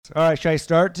All right, should I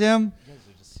start, Tim? You guys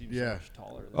just seem so much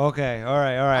taller. Okay, all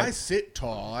right. I sit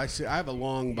tall. I have a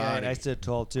long body. I sit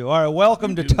tall, too. All right,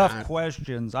 welcome to Tough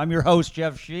Questions. I'm your host,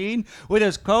 Jeff Sheen, with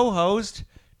his co-host,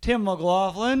 Tim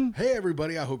McLaughlin. Hey,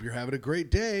 everybody. I hope you're having a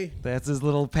great day. That's his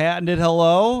little patented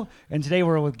hello. And today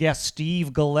we're with guest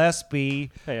Steve Gillespie.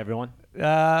 Hey, everyone.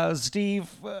 Steve,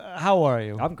 how are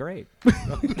you? I'm great.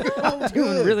 I'm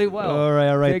doing really well. All right,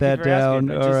 I'll write that down.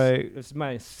 All right. It's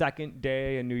my second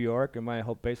day in New York and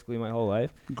basically my whole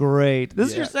life. Great. This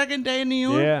is your second day in New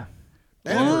York? Yeah.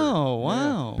 Oh,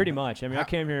 wow. Yeah, pretty much. I mean, I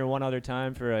came here one other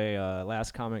time for a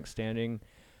Last Comic Standing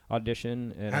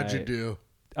audition. And How'd you do?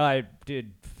 I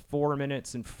did 4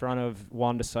 minutes in front of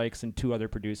Wanda Sykes and two other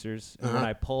producers. And when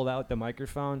I pulled out the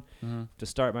microphone to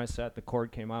start my set, the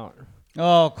cord came out.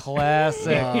 Oh,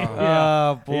 classic.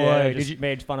 Oh, boy. Yeah, I just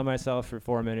made fun of myself for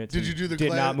 4 minutes. Did you do the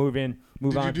Did not move on.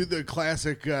 Did you do the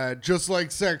classic just like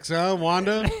sex, huh,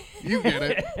 Wanda? You get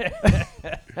it.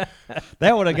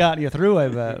 That would have gotten you through, I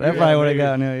bet. That probably would have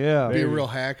gotten you, yeah. Be a real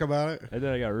hack about it. And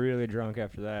then I got really drunk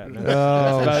after that.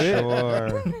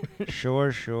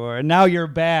 Sure. And now you're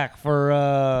back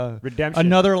for Redemption.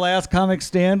 Another Last Comic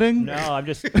Standing? No,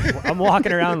 I'm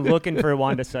walking around looking for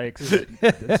Wanda Sykes.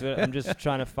 I'm just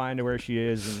trying to find where she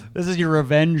is. And This is your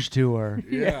revenge tour.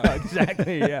 yeah,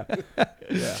 exactly. Yeah.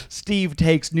 Steve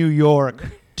takes New York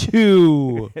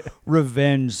to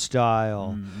revenge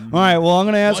style. All right, well, I'm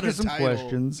going to ask What you a some title.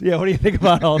 questions. Yeah, what do you think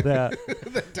about all that?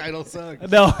 The title sucks.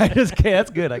 No, I just can't.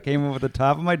 That's good. I came up with the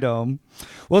top of my dome.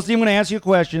 Well, Steve, I'm going to ask you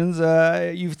questions.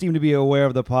 You seem to be aware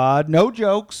of the pod. No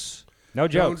jokes. No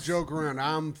jokes. Don't joke around.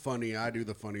 I'm funny. I do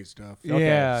the funny stuff. Okay,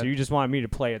 Yeah. so you just want me to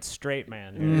play it straight,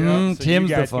 man. Mhm, So Tim's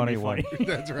you the guys can funny be one.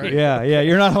 That's right. Yeah,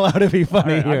 you're not allowed to be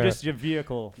funny All right, here. I'm just a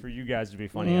vehicle for you guys to be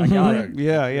funny. I got it.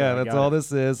 Yeah, I that's got all it.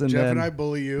 this is. And Jeff then, and I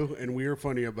bully you, and we are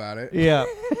funny about it. yeah,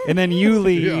 and then you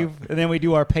leave, Yeah. and then we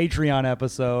do our Patreon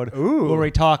episode Ooh. where we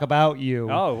talk about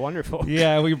you. Oh, wonderful.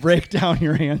 Yeah, we break down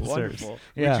your answers. Wonderful.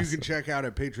 Yeah. Which you can check out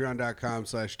at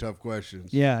patreon.com/toughquestions.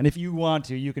 Yeah, and if you want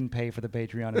to, you can pay for the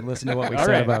Patreon and listen to what we All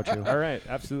said right. about you. All right,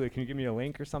 absolutely. Can you give me a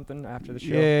link or something after the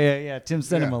show? Yeah. Tim,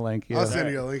 send him a link. Yeah. I'll send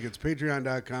you a link. It's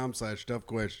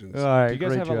patreon.com/toughquestions. All right, Do you guys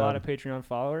great have job. a lot of Patreon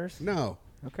followers? No.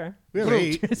 Okay. We have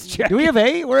 8. Just check. Do we have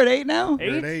 8? We're at 8 now?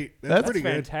 We're at 8. That's That's pretty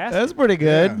good. fantastic. That's pretty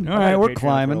good. Yeah. All I've right, had we're Patreon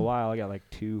climbing. For a while, I got like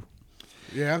 2.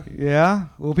 Yeah. Yeah?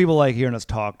 Well, people like hearing us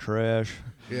talk trash.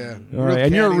 Yeah. All right,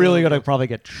 and you're really going to probably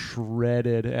get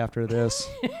shredded after this.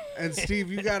 And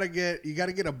Steve, you gotta get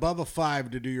above a 5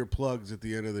 to do your plugs at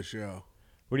the end of the show.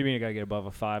 What do you mean you gotta get above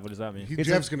a 5? What does that mean?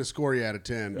 Jeff's gonna score you out of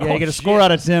 10. Yeah, you get a shit. score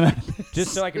out of 10.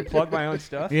 Just so I can plug my own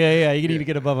stuff? Yeah, you need to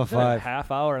get above a A 5.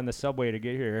 half hour on the subway to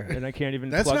get here, and I can't even.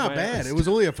 That's plug not my bad. own It was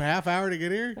only a half hour to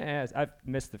get here. Yeah, I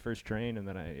missed the first train, and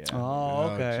then I. Oh,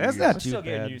 okay. geez. That's I'm not too still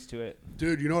getting bad. used to it.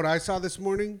 Dude, you know what I saw this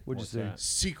morning? What'd you What's say? that?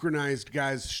 Synchronized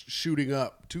guys shooting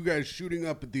up. 2 guys shooting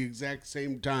up at the exact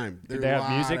same time. Did they have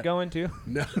music going too?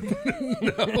 No,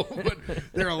 but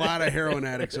there are a lot of heroin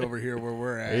addicts over here where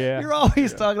we're at. Yeah. You're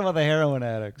always talking about the heroin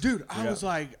addicts. Dude, I was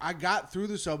like, I got through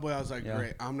the subway. I was like, Yeah.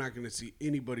 great, I'm not going to see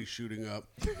anybody shooting up.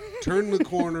 Turn the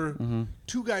corner.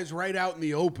 2 guys right out in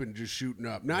the open just shooting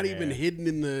up. Not even hidden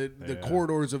in the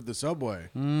corridors of the subway.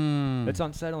 It's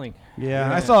unsettling.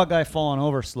 Yeah, I saw a guy falling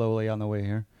over slowly on the way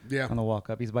here. Yeah. On the walk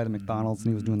up. He's by the McDonald's and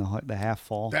he was doing the half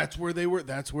fall. That's where they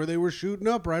were shooting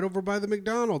up, right over by the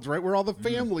McDonald's, right where all the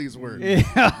families were. Yeah,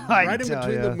 Right in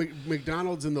between the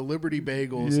McDonald's and the Liberty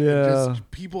Bagels. Yeah. And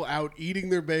just people out eating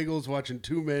their bagels, watching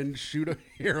 2 men shoot a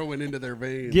heroin into their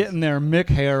veins. Getting their Mick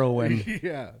heroin.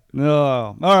 Yeah.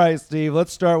 No. All right, Steve.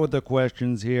 Let's start with the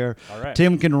questions here. All right.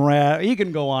 Tim can he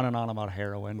can go on and on about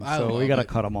heroin, I so we love got to it.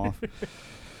 cut him off.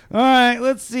 All right,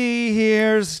 let's see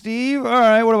here, Steve. All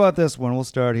right, what about this one? We'll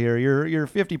start here. You're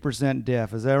 50%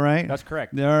 deaf, is that right? That's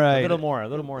correct. All right. A little more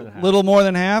than half. Little more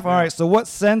than half? All right, so what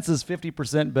sense is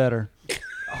 50% better?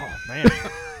 Oh man.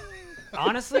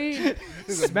 Honestly,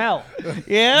 smell.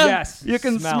 Yeah? Yes. You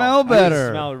can smell I can better.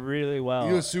 smell really well.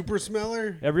 You a super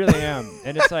smeller? I really am,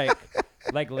 and it's like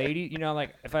lady,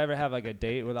 like if I ever have like a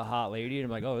date with a hot lady, and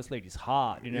I'm like, oh, this lady's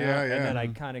hot, Yeah, and yeah. then I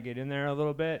kind of get in there a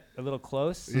little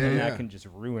close, Yeah, and yeah. I can just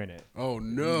ruin it. Oh,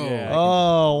 no. Yeah.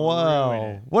 Oh, ruin wow.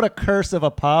 it. What a curse of a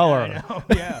power. I know,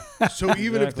 yeah. So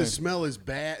even if the Exactly. smell is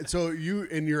bad, so you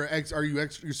and your ex, are you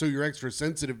extra, so you're extra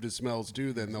sensitive to smells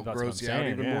too, then they'll That's gross what you I'm out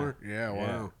saying, even yeah. more? Yeah,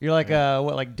 wow. You're like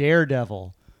like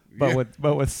Daredevil, but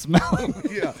Yeah. with smell.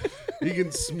 Yeah. He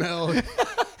can smell.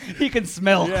 He can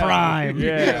smell Yeah. crime.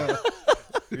 Yeah.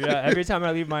 Yeah, every time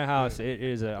I leave my house, it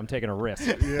is I'm taking a risk.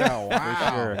 Yeah, For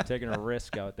wow. sure. I'm taking a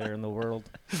risk out there in the world.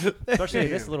 Especially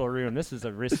this little room. This is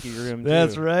a risky room,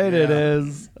 That's too. right, it Yeah.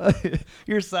 is.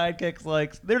 Your sidekick's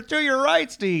like, they're to your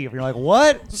right, Steve. And you're like,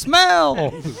 what?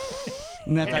 Smell.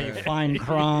 And that's how you find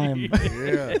crime.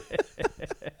 Yeah.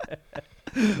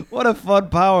 What a fun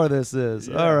power this is.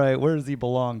 All right, where does he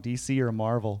belong, DC or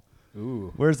Marvel?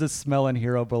 Ooh. Where's this smelling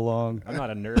hero belong? I'm not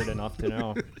a nerd enough to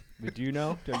know. Would you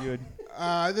know?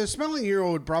 The smelling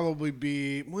hero would probably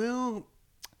be, well,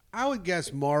 I would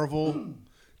guess Marvel.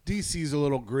 DC's a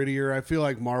little grittier. I feel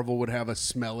like Marvel would have a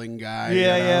smelling guy.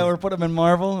 Yeah, we're putting him in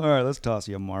Marvel. All right, let's toss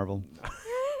you a Marvel.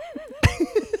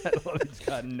 It's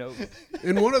got notes.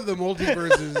 In one of the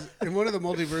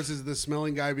multiverses, the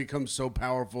smelling guy becomes so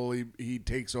powerful he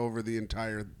takes over the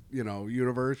entire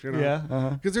universe. Yeah, uh-huh.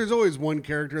 Because there's always one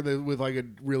character that with like a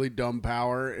really dumb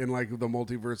power, and like the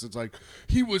multiverse, it's like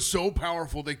he was so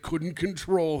powerful they couldn't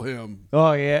control him,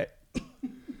 Oh, yeah.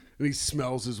 and he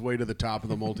smells his way to the top of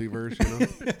the multiverse.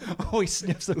 Oh, he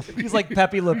sniffs it. He's like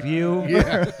Pepe Le Pew.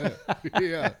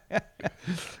 Yeah.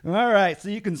 All right, so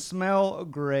you can smell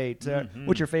great.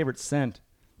 What's your favorite scent?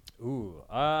 Ooh.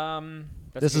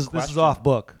 This is off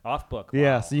book. Off book.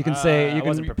 Yeah, wow. so you can say- you I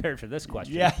wasn't can- prepared for this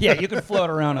question. Yeah, you can float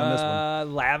around on this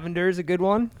one. Lavender's a good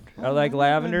one. I like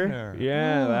lavender. lavender.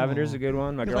 Yeah, Oh. lavender's a good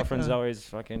one. My It's like girlfriend's a- always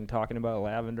fucking talking about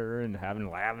lavender and having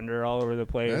lavender all over the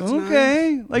place. That's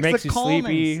Okay, like Makes the you calming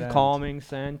sleepy, scent. calming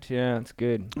scent. Yeah, it's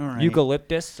good. All right.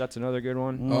 Eucalyptus, that's another good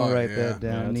one. I'll Oh, write yeah. that Yeah,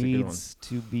 down. that's a good Needs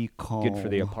to be calm. Good for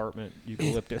the apartment.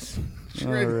 Eucalyptus. You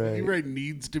write, right. you write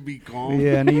needs to be calm.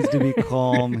 Yeah, needs to be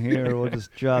calm. Here, we'll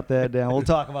just jot that down. We'll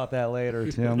talk about that later,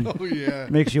 Tim. Oh yeah.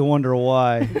 Makes you wonder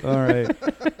why. All right.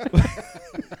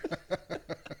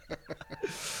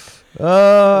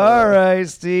 All right,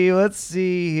 Steve. Let's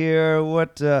see here.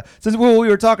 What since we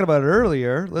were talking about it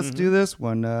earlier, let's do this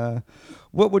one.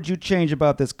 What would you change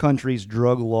about this country's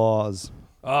drug laws?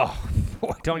 Oh,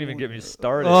 don't even get me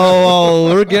started. Oh,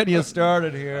 we're getting you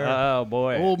started here. Oh,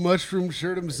 boy. Old mushroom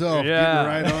shirt himself, Yeah.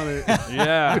 getting right on it.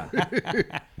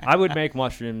 Yeah. I would make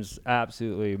mushrooms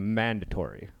absolutely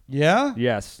mandatory. Yeah?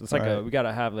 Yes, it's like All right. we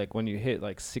gotta have like when you hit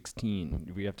like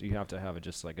 16, you have to have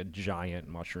just like a giant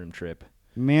mushroom trip.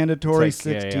 Mandatory It's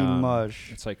like 16 mush.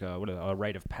 It's like a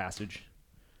rite of passage.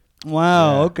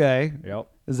 Wow, Yeah. okay. Yep.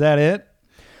 Is that it?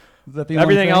 Is that the only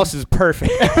Everything thing? else is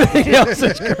perfect. Everything else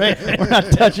is great. We're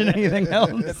not touching anything The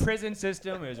else. prison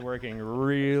system is working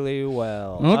really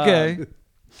well. Okay.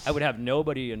 I would have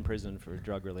nobody in prison for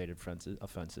drug-related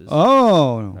offenses.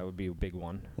 Oh. That would be a big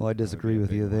one. Well, I disagree be a with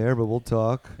big you one. there, but we'll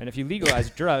talk. And if you legalize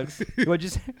drugs, you would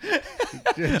just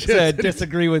Said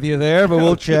disagree with you there, but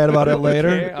we'll chat about it later.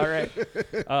 Okay, all right.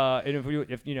 And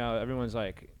if everyone's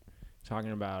like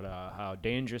talking about how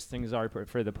dangerous things are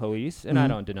for the police, and I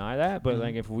don't deny that, but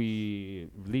like if we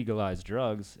legalize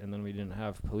drugs and then we didn't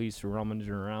have police rummaging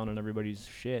around in everybody's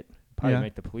shit, probably Yeah.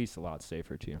 make the police a lot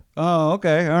safer too. Oh,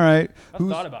 okay. All right. I've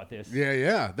thought about this.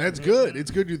 Yeah, that's good.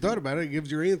 It's good you thought about it. It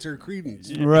gives your answer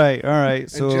credence. Right. All right.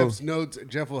 And So Jeff's notes.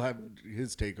 Jeff will have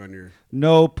his take on your.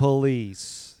 no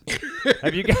police.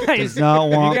 Have you guys, Does not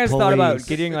have want you guys thought about police.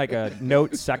 getting like a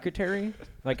note secretary,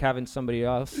 like having somebody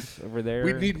else over there?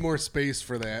 We'd need more space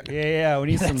for that, Yeah. We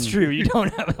need That's some. true. You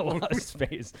don't have a lot of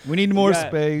space. We need more Yeah.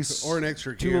 space. or an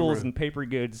extra Tools camera. and paper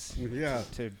goods Yeah,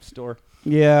 to store.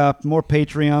 Yeah, more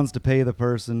Patreons to pay the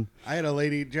person. I had a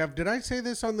lady. Jeff, did I say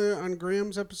this on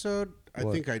Graham's episode? I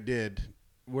What? think I did.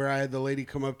 Where I had the lady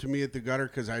come up to me at the gutter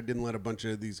because I didn't let a bunch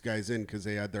of these guys in because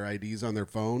they had their IDs on their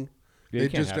phone. Yeah, you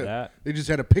can't have that. They just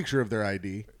had a picture of their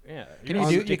ID. Yeah. Can don't you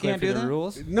do- you stickler can't for do the that?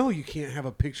 rules. No, you can't have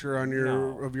a picture on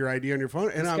No. of your ID on your phone.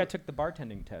 And This I'm, guy took the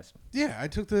bartending test. yeah, I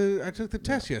took the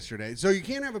test yesterday. So you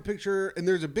can't have a picture, and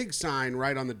there's a big sign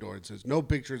right on the door. It says no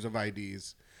pictures of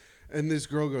IDs. And this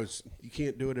girl goes, "You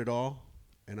can't do it at all?"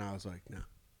 And I was like, "No."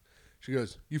 She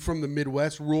goes, "You from the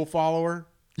Midwest, rule follower?"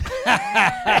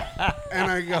 And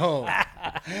I go,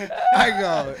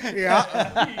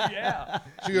 yeah. Yeah.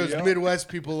 She goes, Midwest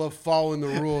people love following the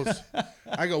rules.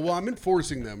 I go, well, I'm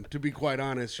enforcing them, to be quite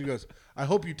honest. She goes, I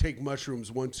hope you take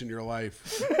mushrooms once in your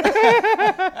life.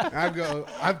 I go,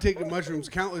 I've taken mushrooms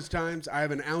countless times. I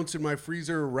have an ounce in my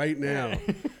freezer right now.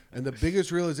 And the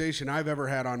biggest realization I've ever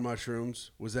had on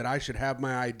mushrooms was that I should have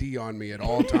my ID on me at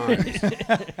all times.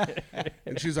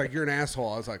 And she's like, you're an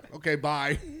asshole. I was like, okay,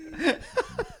 bye.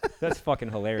 That's fucking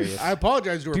hilarious. I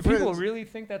apologize to her Do friends. people really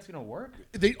think that's gonna work?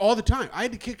 They all the time. I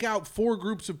had to kick out 4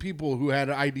 groups of people who had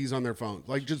IDs on their phones,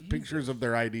 like just pictures of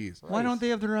their IDs. Why don't they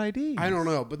have their ID? I don't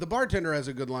know, but the bartender has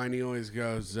a good line. He always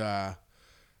goes,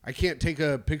 I can't take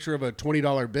a picture of a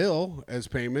 $20 bill as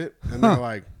payment. And they're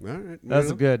like, all right.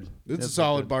 That's good. It's That's a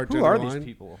solid good. bartender Who are line. these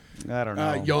people? I don't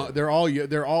know. Young, they're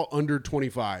all under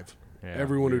 25. Yeah,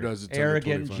 Everyone weird. who does it's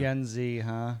Arrogant under 25. Gen Z,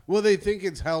 huh? Well, they think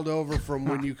it's held over from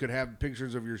when you could have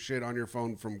pictures of your shit on your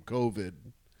phone from COVID.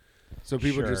 So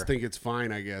people just Sure. think it's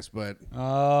fine, I guess, but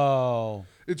Oh.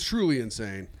 it's truly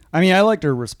insane. I mean, I liked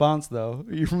her response, though.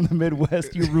 You're from the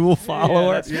Midwest. You rule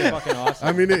follower. That's fucking awesome.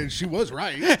 I mean, she was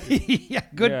right. Yeah,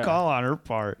 good Yeah. call on her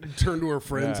part. Turned to her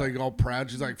friends Yeah. like all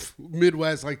proud. She's like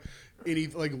Midwest, like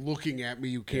looking at me,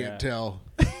 you can't Yeah. tell.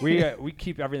 we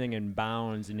keep everything in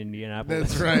bounds in Indianapolis.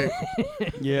 That's right.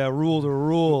 Yeah, rules are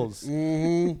rules.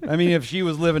 Mm-hmm. I mean, if she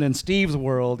was living in Steve's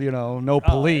world, no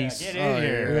police. Get in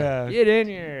here. Yeah. Get in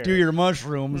here. Do your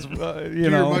mushrooms, you Do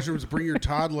know. your mushrooms. Bring your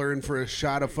toddler in for a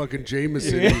shot of fucking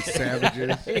Jameson, you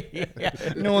savages.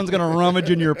 No one's gonna rummage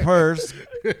in your purse.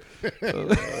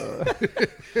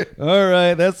 All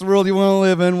right, that's the world you want to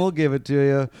live in. We'll give it to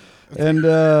you. And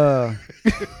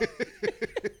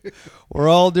we're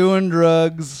all doing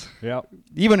drugs, Yep.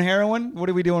 even heroin. What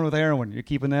are we doing with heroin? You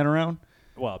keeping that around?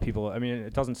 Well, people. I mean,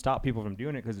 it doesn't stop people from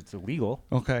doing it because it's illegal.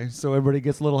 Okay, so everybody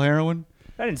gets a little heroin.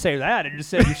 I didn't say that. I just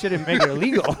said you shouldn't make it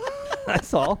illegal.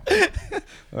 That's all.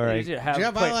 All right. You should have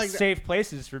Jeff, I like that. safe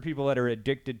places for people that are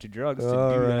addicted to drugs to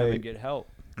All do that right. and get help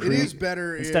It is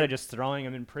better instead of just throwing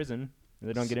them in prison.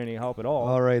 They don't get any help at all.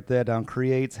 I'll write that down.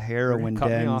 Creates heroin Cut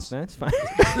me off, dens. man. It's fine.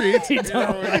 creates You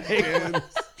don't heroin.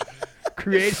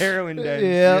 Create heroin dens.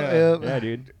 Yeah. Yeah,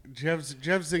 dude.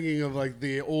 Jeff's thinking of like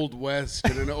the Old West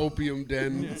in an opium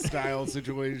den style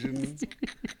situation.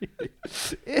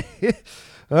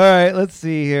 All right, let's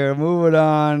see here. Moving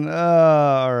on.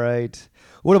 All right.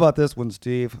 What about this one,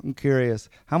 Steve? I'm curious.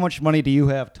 How much money do you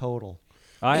have total?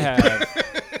 I have.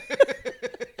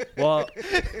 Well,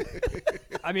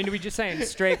 I mean, are we just saying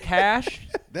straight cash?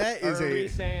 That Or is are we a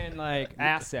saying like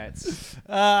assets?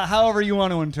 However you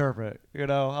want to interpret.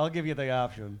 I'll give you the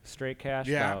option. Straight cash?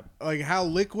 yeah. About- Like how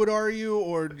liquid are you,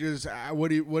 or just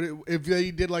what if they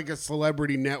did like a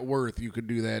celebrity net worth? You could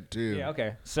do that too. Yeah,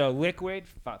 okay. So liquid,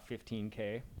 about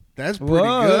 15K. That's pretty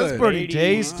Whoa, good. that's pretty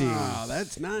Ladies. tasty. Wow,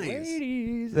 that's nice.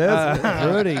 Ladies.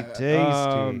 That's pretty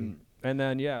tasty. And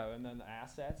then the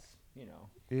assets,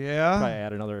 probably Yeah.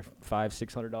 add another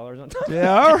 $500-$600 on top.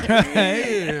 Yeah, all right.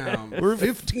 Damn, we're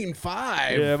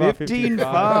 15.5. Yeah, about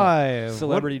 15.5.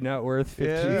 Celebrity net worth, 15.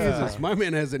 Yeah. Jesus, my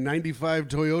man has a '95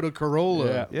 Toyota Corolla.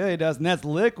 Yeah. Yeah, he does, and that's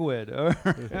liquid.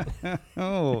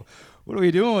 Oh, what are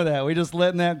we doing with that? We just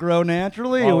letting that grow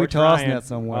naturally, or we're we tossing trying. that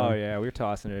somewhere? Oh yeah, we're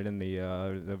tossing it in the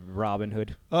Robin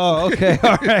Hood. Oh, okay.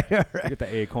 All right. All right. Get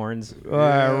the acorns. All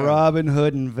right. Robin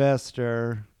Hood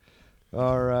investor.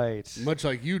 All right. Much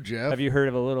like you, Jeff. Have you heard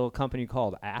of a little company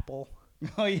called Apple?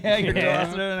 Oh yeah, you're Yeah.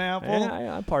 tossing an apple.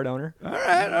 Yeah, I'm part owner. All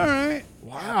right. All right.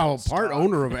 Wow, part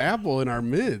owner of Apple in our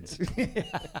midst.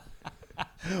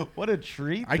 What a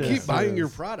treat! I this keep buying is. your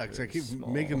products. I keep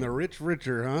making the rich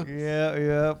richer, huh? Yeah,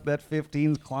 yeah. That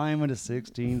 15's climbing to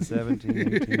 16,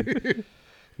 17, 18,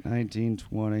 19,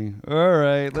 20. All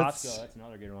right. Costco, that's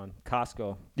another good one.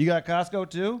 Costco. You got Costco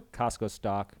too? Costco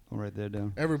stock. I'll write that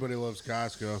down. Everybody loves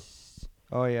Costco.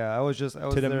 Oh yeah, I was To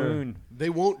the there. moon. They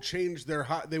won't change their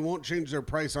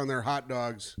price on their hot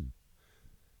dogs.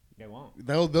 They won't.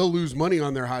 They'll lose money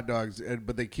on their hot dogs,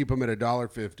 but they keep them at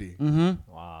 $1.50.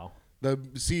 Mm-hmm. Wow. The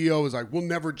CEO was like, "We'll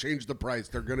never change the price.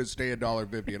 They're going to stay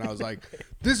 $1.50." And I was like,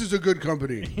 "This is a good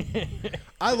company.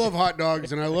 I love hot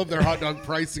dogs, and I love their hot dog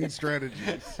pricing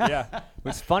strategies." Yeah.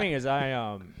 What's funny is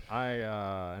and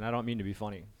I don't mean to be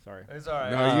funny. Sorry. It's all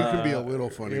right. No, you can be a little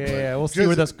funny. but Yeah, we'll see just-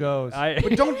 where this goes.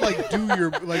 But don't do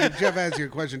your if Jeff asks you a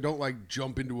question, don't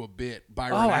jump into a bit.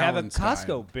 Byron I have a Allen Costco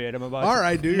style. bid. I'm about. All to,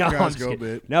 right, do your no, I'm just Costco kidding.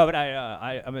 bit. No, but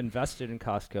I'm invested in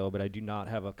Costco, but I do not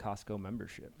have a Costco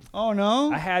membership. Oh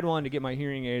no. I had one to get my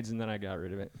hearing aids, and then I got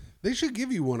rid of it. They should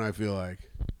give you one. I feel like.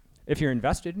 If you're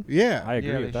invested, Yeah. I agree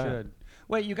yeah, with they that. should.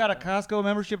 Wait, you got a Costco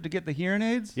membership to get the hearing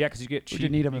aids? Yeah, because you get Would you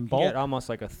cheap. need 'em in can bulk? Get almost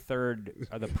like a third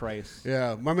of the price.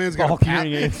 Yeah, my man's got Bulk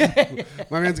hearing aids.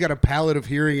 My man's got a pallet of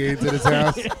hearing aids at his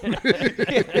house.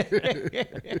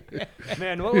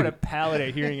 Man, what would a pallet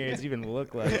of hearing aids even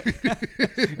look like?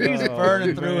 He's Oh,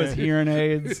 burning through his man. hearing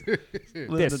aids.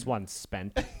 This one's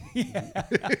spent.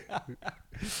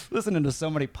 Listening to so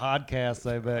many podcasts,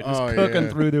 I bet. Just Oh, cooking yeah.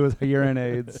 through to his hearing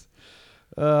aids.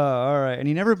 All right. And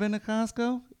you never been to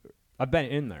Costco? I've been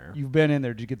in there. You've been in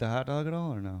there. Did you get the hot dog at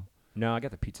all or no? No, I got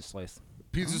the pizza slice.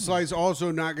 Pizza slice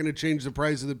also not going to change the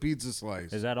price of the pizza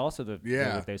slice. Is that also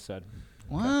Yeah. what they said?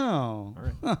 Wow. All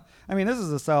right. Huh. I mean, this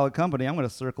is a solid company. I'm going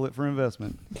to circle it for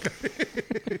investment.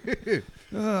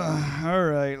 All All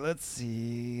right, let's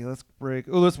see. Let's break.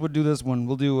 Oh, we'll do this one.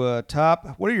 We'll do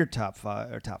top. What are your top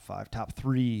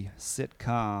three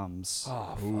sitcoms?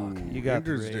 Oh, fuck. You got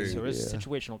three. Interesting. So it's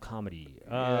situational comedy.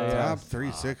 Top 3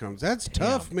 sitcoms. That's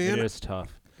tough, man. It is tough.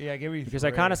 Yeah, give me Because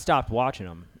I kind of stopped watching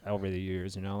them over the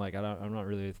years, like I'm not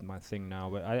really my thing now,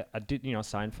 but I did,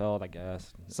 Seinfeld, I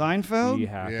guess. Seinfeld? Be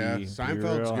hacky, Yeah, be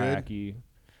Seinfeld's real good. hacky.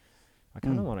 I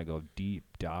kind of want to go deep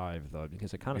dive though,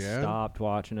 because I kind of stopped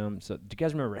watching them. So, do you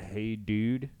guys remember Hey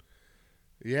Dude?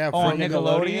 Yeah, Oh, from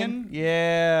Nickelodeon?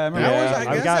 Yeah, I remember That was-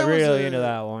 I guess got that was really a- into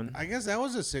that one. I guess that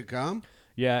was a sitcom.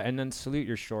 Yeah, and then Salute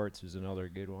Your Shorts was another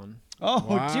good one. Oh,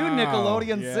 Wow. 2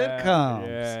 Nickelodeon sitcoms.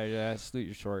 Yeah, Salute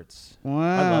Your Shorts. I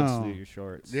Wow. love Salute Your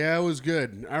Shorts. Yeah, it was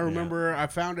good. I remember I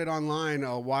found it online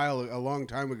a long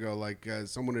time ago. Like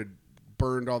someone had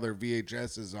burned all their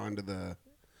VHSs onto the,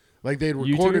 like they'd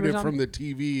YouTube recorded or it something? from the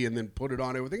TV and then put it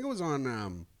on. I think it was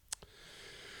on.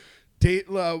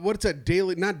 What's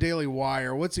that? Not Daily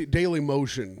Wire. What's it? Daily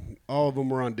Motion. All of them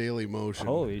were on Daily Motion.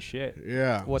 Holy shit.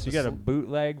 Yeah. So you got a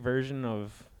bootleg version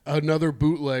of... Another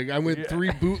bootleg. I went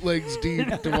 3 bootlegs deep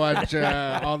to watch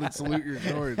all the Salute Your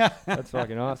Shorts. That's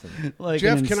fucking awesome. Like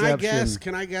Jeff, an can I Inception. guess?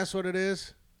 Can I guess what it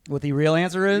is? What the real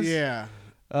answer is? Yeah.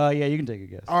 Yeah, you can take a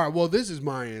guess. All right. Well, this is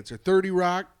my answer. 30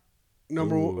 Rock.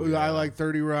 Number Ooh, one. yeah. I like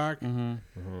 30 Rock.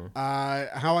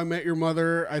 How I Met Your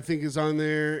Mother, I think, is on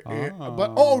there.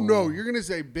 But no, you're gonna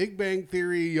say Big Bang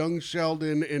Theory, Young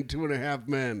Sheldon, and 2.5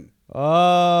 Men.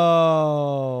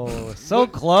 Oh, so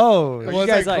close. Are Was you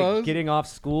guys I like close? getting off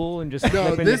school and just No,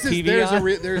 flipping the this is TV there's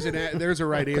on? there's a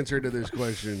right answer to this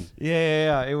question.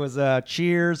 Yeah. It was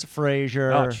Cheers,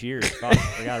 Frasier. Oh, Cheers. Fuck, I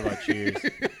forgot about Cheers.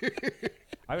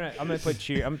 I'm gonna put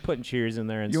Cheers. I'm putting Cheers in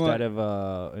there instead of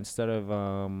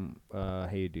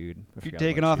Hey Dude. You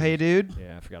taking off Hey Dude?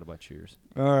 Yeah, I forgot about Cheers.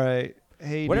 All right.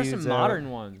 Hey What are Dude's some out.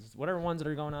 modern ones? What are ones that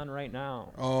are going on right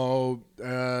now? Oh,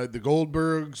 the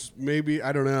Goldbergs, maybe.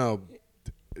 I don't know.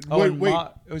 Oh, Wait.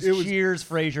 It was Cheers,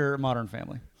 Frasier, Modern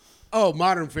Family. Oh,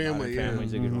 Modern Family. Modern Yeah.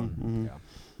 Family's a good one. Yeah.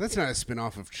 That's not a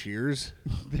spinoff of Cheers.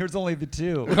 There's only the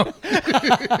 2.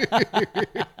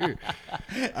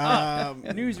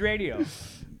 News radio.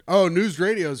 Oh, News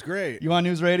Radio is great. You want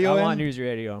News Radio? I want news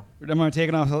radio. I'm gonna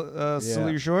taking off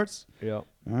Salute Your Shorts. Yep. All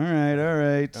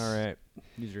right. All right.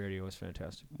 News radio was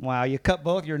fantastic. Wow, you cut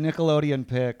both your Nickelodeon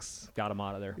picks. Got them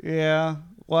out of there. Yeah.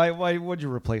 Why? What'd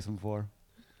you replace them for?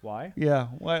 Why? Yeah.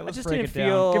 Why? Let's I just break didn't it down.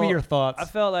 feel. Give me your thoughts. I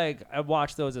felt like I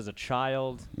watched those as a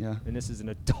child. Yeah. And this is an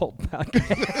adult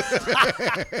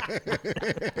podcast.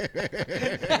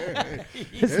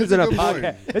 This isn't a good point.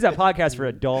 podcast. It's a podcast for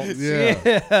adults.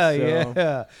 Yeah.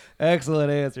 Yeah.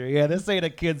 Excellent answer. Yeah, this ain't a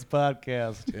kids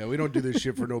podcast. Yeah, we don't do this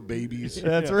shit for no babies.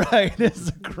 That's right. This is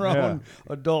a grown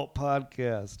adult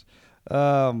podcast.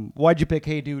 Why'd you pick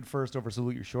Hey Dude first over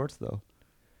Salute Your Shorts, though?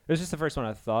 It was just the first one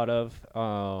I thought of.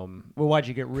 Well, why'd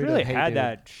you get rid really of Hey had Dude?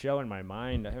 that show in my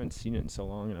mind. I haven't seen it in so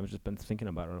long, and I've just been thinking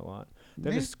about it a lot.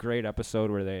 They have this great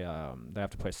episode where they have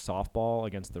to play softball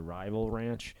against the rival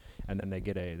ranch, and then they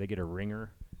get a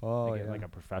ringer. Oh, They get yeah. like a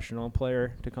professional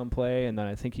player to come play, and then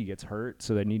I think he gets hurt,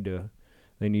 so they need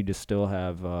to still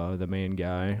have the main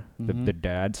guy, the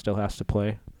dad, still has to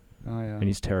play, Oh, yeah. and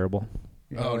he's terrible.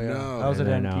 Oh, yeah. no. How's it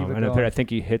And end? then, Keep it and going. I think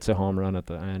he hits a home run at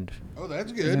the end. Oh,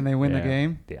 that's And good. then they win the Yeah.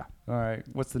 game? Yeah. All right.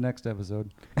 What's the next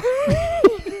episode?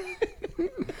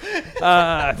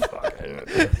 Fuck.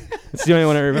 It's the only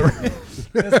one I remember.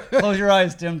 Close your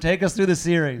eyes, Tim. Take us through the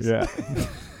series. Yeah.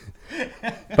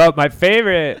 But my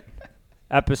favorite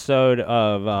episode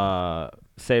of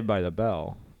Saved by the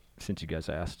Bell, since you guys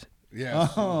asked,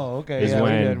 Yes. Oh, okay. is Yeah, we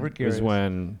when did. We're curious.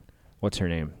 what's her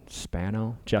name?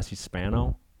 Spano? Jessie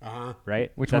Spano, Uh-huh.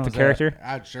 right? Which is that one the was that? character?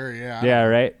 Sure, yeah. Yeah,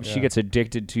 right. Yeah. She gets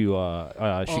addicted to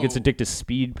to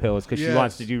speed pills because she Yes.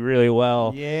 wants to do really well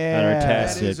on Yeah. her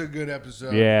test. That is a good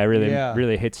episode. Yeah, it Yeah.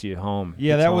 really hits you home.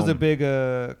 Yeah, Hits that was a home. big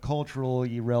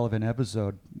culturally relevant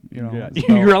episode. You know, Yeah. it's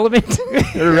about- Irrelevant. It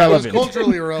was Irrelevant.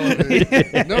 culturally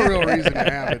irrelevant. No real reason to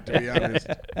have it, to be honest.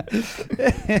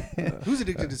 Who's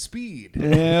addicted to speed?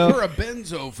 Yeah. We're a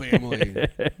benzo family.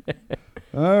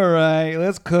 All right,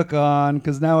 let's cook on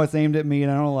because now it's aimed at me and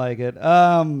I don't like it.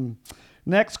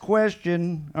 Next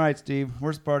question. All right, Steve,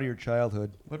 worst part of your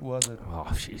childhood? What was it? Oh,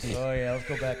 jeez. Oh yeah, let's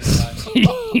go back in time.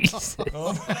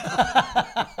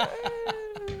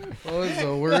 What was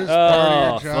the worst part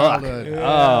of your fuck. childhood? Yeah.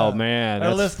 Oh, man. Our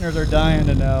that's- listeners are dying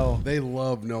to know. They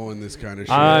love knowing this kind of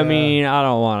shit. I mean, I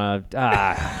don't want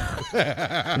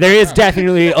to. There is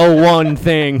definitely a one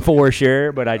thing for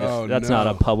sure, but I just that's not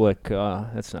a no. public.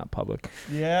 That's not public.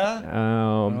 Yeah.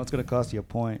 Well, Um, it's gonna cost you a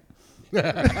point.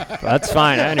 That's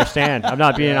fine. I understand. I'm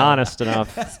not being honest enough.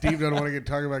 Steve doesn't want to get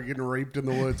talking about getting raped in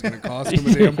the woods. It's going to cost him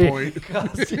a damn point.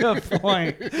 Cost you a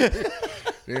point.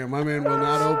 Damn, my man will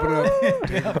not open up.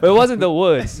 Damn. It wasn't the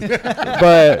woods,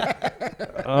 but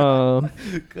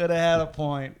Could have had a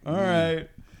point. All right.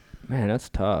 man, that's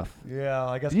tough. Yeah,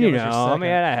 I guess. You give us your know, I second.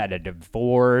 mean, I had a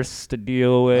divorce to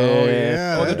deal with. Oh,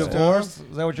 yeah. Oh, the that's divorce?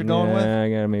 Is that what you're going with?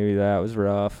 Yeah, maybe that was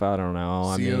rough. I don't know.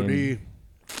 I COD. mean,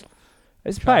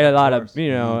 it's probably a lot of, divorce.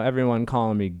 you know, everyone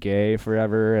calling me gay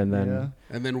forever, and then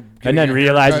And then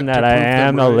realizing that I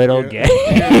am a little gay.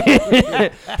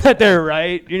 That they're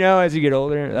right, you know, as you get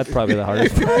older. That's probably the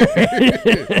hardest part.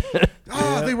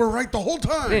 They were right the whole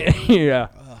time. Yeah.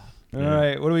 All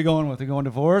right, what are we going with? Are we going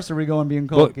divorce or are we going being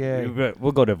called gay?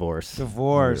 We'll go divorce.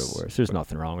 Divorce. There's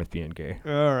nothing wrong with being gay.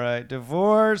 All right,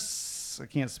 divorce. I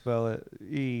can't spell it.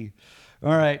 E.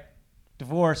 All right,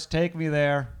 divorce. Take me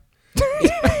there.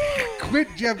 Quit,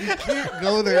 Jeff. You can't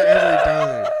go there every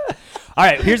time. All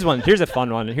right, here's one. Here's a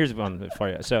fun one. Here's one for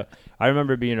you. So I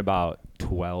remember being about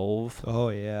 12. Oh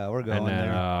yeah, we're going And then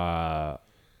there.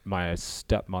 my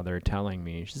stepmother telling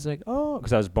me, she's like, oh,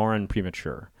 because I was born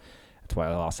premature. That's why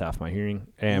I lost half my hearing.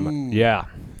 And yeah.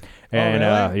 And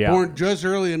really? yeah. Born just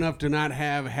early enough to not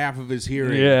have half of his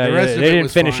hearing. Yeah, the rest yeah, of they it didn't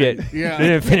was finish fine. it. Yeah. They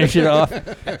didn't finish it off.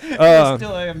 It's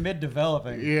still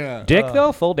mid-developing. Yeah. Dick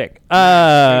though, full dick.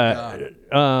 And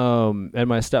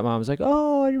my stepmom was like,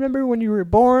 "Oh, I remember when you were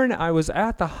born. I was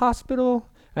at the hospital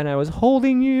and I was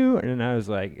holding you." And I was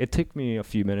like, it took me a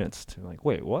few minutes to like,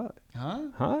 wait, what? Huh?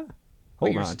 Huh?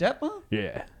 Wait, Hold your on. stepmom?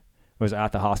 Yeah, I was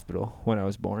at the hospital when I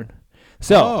was born.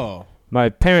 So Oh. my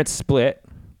parents split,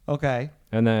 Okay.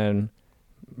 and then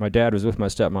my dad was with my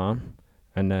stepmom,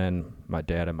 and then my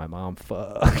dad and my mom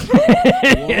fucked.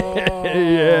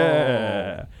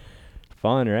 Yeah,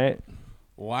 fun, right?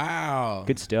 Wow.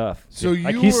 Good stuff. So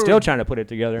like, you he's were- still trying to put it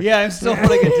together. Yeah, I'm still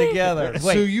putting it together. Wait.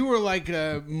 So you were like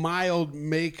a mild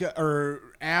or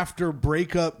after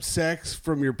breakup sex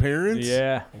from your parents?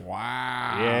 Yeah.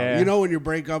 Wow. Yeah. You know when you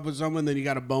break up with someone, then you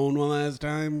got a bone one last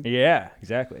time? Yeah,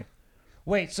 exactly.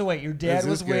 Wait, your dad Is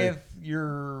was this good? with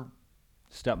your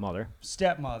Stepmother.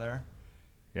 stepmother.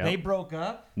 Yeah. They broke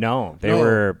up. No,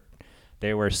 No.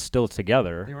 they were still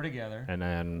together. They were together. And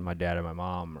then my dad and my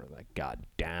mom were like, God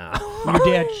damn. Your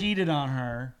dad cheated on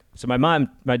her. So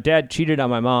my dad cheated on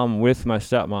my mom with my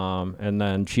stepmom, and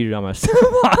then cheated on my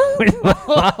stepmom with my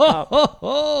mom.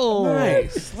 Oh,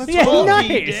 Nice. Let's Yeah, roll.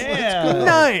 nice. Dad.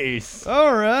 Nice.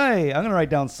 All right, I'm gonna write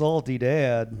down salty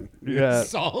dad. Yeah.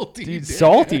 Salty. Dude, dad.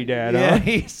 salty dad, Yeah, huh?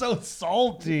 he's so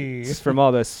salty. Just from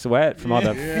all the sweat, from all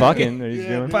the fucking that he's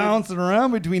doing. Bouncing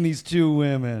around between these two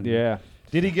women. Yeah.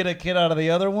 Did he get a kid out of the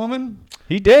other woman?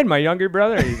 He did, my younger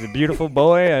brother. He's a beautiful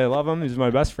boy. I love him. He's my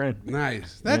best friend.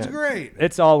 Nice. That's Yeah. great.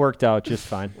 It's all worked out just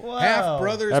fine. Wow. Half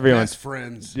brothers, Everyone's- best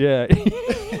friends. Yeah.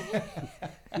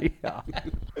 Yeah.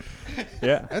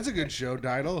 Yeah. That's a good show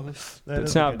title. That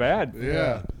It's is a not good- bad.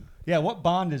 Yeah. Yeah, what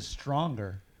bond is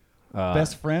stronger? Uh,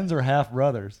 Best friends or half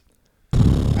brothers?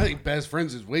 I think best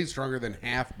friends is way stronger than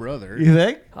half brother. You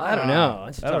think? I don't know.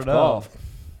 It's a I tough don't know. call.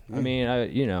 I mean, I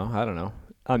don't know.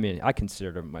 I mean, I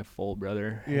consider him my full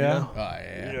brother. you Yeah. know? Oh,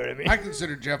 yeah. You know what I mean? I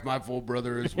consider Jeff my full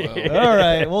brother as well. All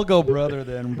right, we'll go brother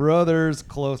then. Brothers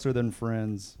closer than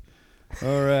friends.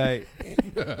 All right.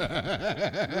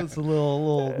 That's a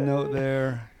little note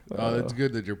there. Oh, that's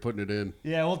good that you're putting it in.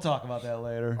 Yeah, we'll talk about that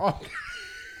later. Oh,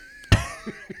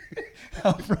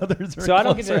 How brothers are So I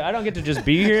don't get closer. to just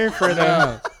be here for the.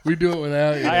 yeah. We do it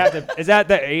without you. I have to. Is that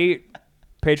the 8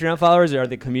 Patreon followers, or are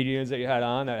the comedians that you had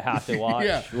on that have to watch?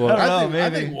 Yeah, Well, I don't know, I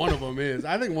maybe. think one of them is.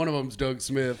 I think one of them's Doug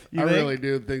Smith. You I think? really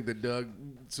do think that Doug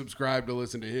subscribed to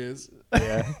listen to his.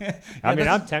 yeah. I mean,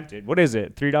 I'm tempted. What is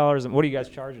it? $3? What are you guys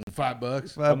charging? $5.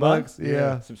 $5 a month?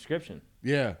 Yeah. Subscription.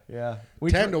 Yeah. Yeah.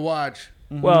 10 to watch.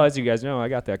 Well, as you guys know, I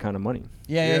got that kind of money.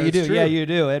 Yeah, Yeah, you do. it's true. Yeah, you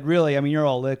do. It really, I mean, you're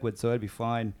all liquid, so it'd be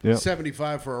fine. Yeah.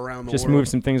 75 for around the Just world. move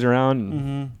some things around.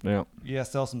 And, Yeah. Yeah,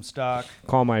 sell some stock.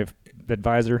 Call my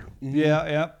advisor. Yeah,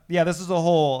 yeah. Yeah, this is a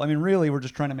whole, I mean, really, we're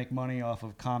just trying to make money off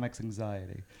of comics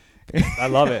anxiety. I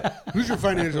love it. Who's your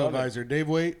financial advisor? Dave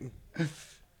Waite?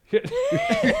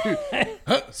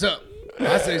 Huh, so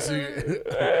I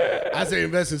say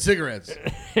invest in cigarettes.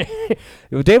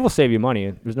 Well, Dave will save you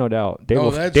money. There's no doubt. Dave, Oh,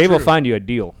 will, that's Dave will true. find you a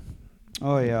deal.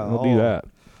 Oh, yeah. He'll do that.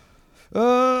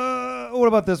 What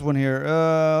about this one here?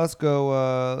 Let's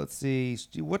go. Let's see.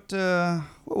 What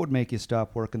would make you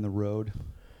stop working the road?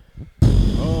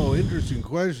 Oh, interesting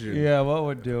question. Yeah, what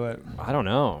would do it? I don't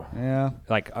know. Yeah,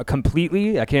 Like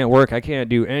completely, I can't work. I can't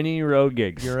do any road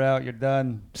gigs. you're out. You're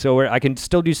done. So I can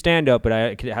still do stand up, but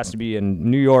it has to be in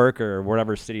New York or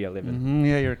whatever city I live in. Mm-hmm,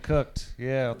 yeah, you're cooked.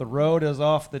 Yeah, the road is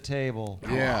off the table.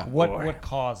 Yeah. What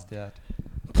caused that?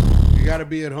 You got to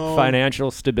be at home. Financial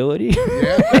stability,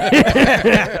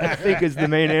 Yeah. I think, is the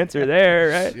main answer there,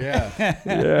 right? Yeah.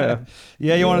 Yeah.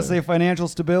 Yeah, you want to say financial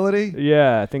stability?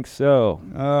 Yeah, I think so.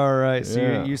 All right, so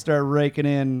Yeah. you start raking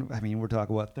in. I mean, we're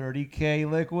talking what, 30K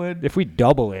liquid? If we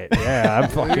double it, yeah,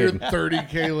 I'm You're fucking.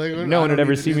 30K liquid. No I one would don't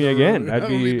ever need to see do me the again. road. I'd I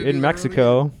don't need be to do in the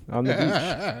Mexico on the beach.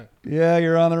 road. Yeah,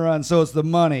 you're on the run. So it's the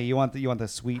money. You want the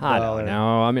sweet I dollar. don't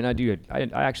know. I mean, I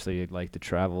actually like to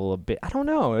travel a bit. I don't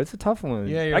know. It's a tough one.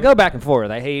 Yeah, I go back and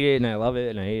forth. I hate it and I love it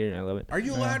and I hate it and I love it. Are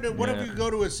you allowed to? What Yeah. if you go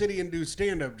to a city and do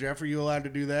stand up, Jeff? Are you allowed to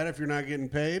do that if you're not getting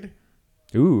paid?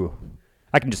 Ooh,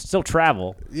 I can just still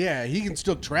travel. Yeah, he can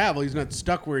still travel. He's not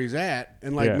stuck where he's at,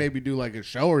 and like Yeah. maybe do like a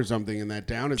show or something in that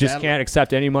town. Is Just that, can't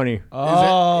accept any money. Is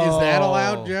that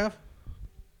allowed, Jeff?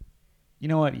 You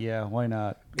know what? Yeah, why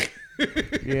not?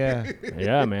 Yeah.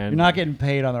 Yeah, man. You're not getting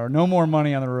paid on the road. No more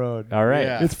money on the road. All right.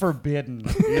 Yeah. It's forbidden.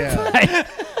 Yeah.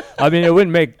 I mean, it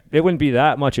wouldn't be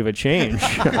that much of a change,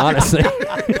 honestly.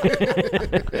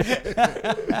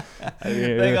 I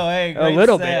mean, They go, hey, a great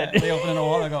little set. bit. They open the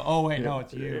wall. They go, oh wait, no,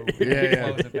 it's you. Yeah.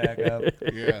 Close it back up.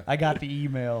 Yeah. I got the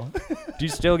email. Do you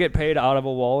still get paid out of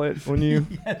a wallet when you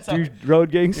Yes, do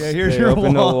road gigs? Yeah, here's They your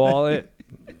open wallet. the wallet.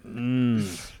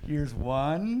 Mm. Here's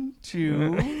 1,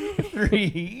 2,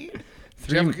 3.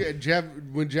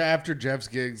 After Jeff's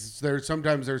gigs,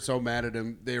 sometimes they're so mad at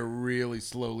him, they're really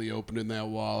slowly opening that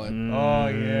wallet. Oh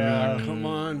yeah. Come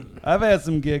on. I've had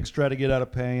some gigs try to get out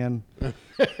of paying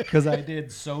because I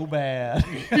did so bad.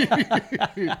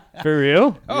 For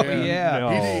real? Oh Yeah. yeah.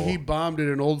 No. He bombed at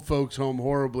an old folks home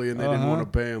horribly, and they didn't want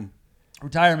to pay him.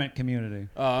 Retirement community.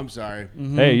 Oh, I'm sorry.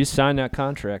 Hey, you signed that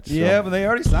contract. So Yeah, but they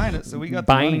already signed it, so we got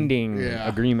the money. binding Yeah.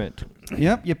 agreement.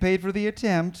 Yep, you paid for the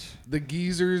attempt. The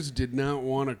geezers did not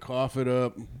want to cough it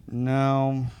up.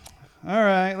 No. All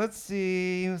right, let's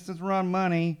see. Since we're on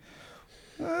money,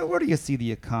 where do you see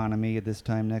the economy at this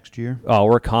time next year? Oh,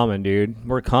 we're coming, dude.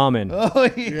 We're coming. Oh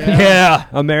Yeah,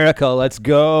 America, let's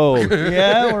go.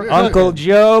 yeah. We're Uncle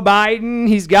Joe Biden,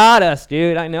 he's got us,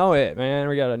 dude. I know it, man.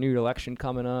 We got a new election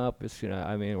coming up. It's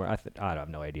I mean, I have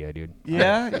no idea, dude.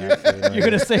 Yeah, you're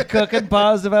gonna say cooking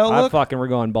positive outlook. We're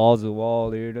going balls to the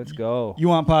wall, dude. Let's go. You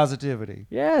want positivity?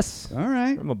 Yes. All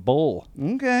right. I'm a bull.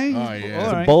 Okay. Oh, yeah. All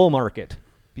It's right. Bull market.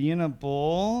 Being a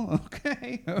bull.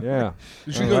 Okay. Yeah.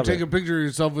 You should go take a picture of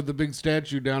yourself with the big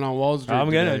statue down on Wall Street. I'm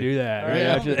gonna today. do that. All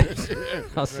Right?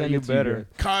 I'll send you better.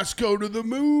 Costco to the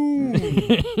moon.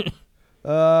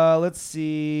 Let's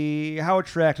see. How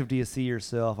attractive do you see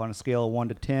yourself on a scale of 1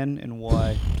 to 10, and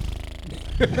why?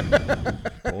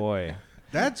 Boy.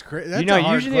 That's crazy. You know,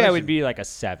 usually I would be like a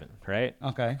 7, right?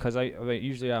 Okay. Because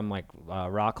usually I'm like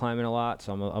rock climbing a lot,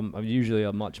 so I'm usually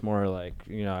a much more like,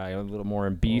 you know, I have a little more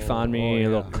beef on me, a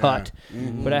little cut.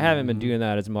 But I haven't been doing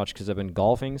that as much because I've been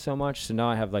golfing so much. So now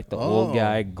I have like the old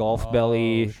guy golf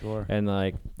belly, sure. and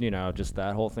like, you know, just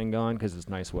that whole thing going because it's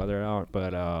nice weather out.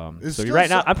 But It's so still right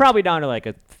now so- I'm probably down to like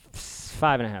a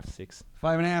 5.5, 6.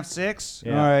 5.5, 6.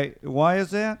 Yeah. All right. Why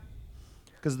is that?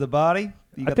 Because of the body.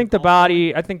 You I got think the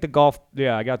body. I think the golf.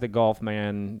 Yeah, I got the golf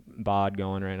man bod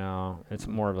going right now. It's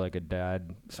more of like a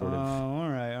dad sort Oh, of. all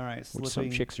right. Which some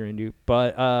Slipping. chicks are into.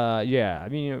 But yeah, I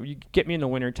mean, you know, you get me in the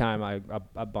wintertime, I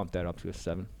bump that up to a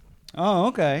 7. Oh,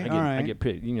 okay. All right. I get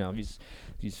pretty, you know, these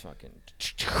fucking.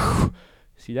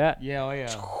 See that? Yeah. Oh,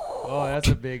 yeah. Oh, that's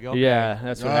a big. Okay. Yeah,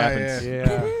 that's what Oh, happens.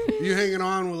 Yeah. You hanging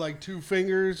on with like 2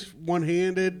 fingers,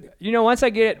 one-handed. You know, once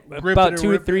I get Grip about it or 2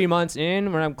 or rip 3 it. months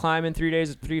in, when I'm climbing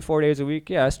 3-4 days a week,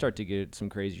 yeah, I start to get some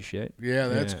crazy shit. Yeah,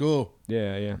 that's Yeah. cool.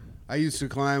 Yeah. I used to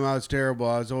climb. I was terrible.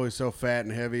 I was always so fat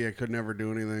and heavy. I could never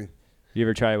do anything. You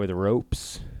ever try it with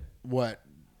ropes What?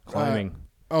 climbing?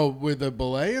 With the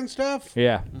belay and stuff?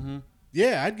 Yeah.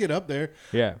 Yeah, I'd get up there.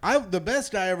 Yeah. The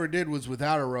best I ever did was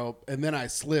without a rope, and then I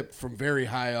slipped from very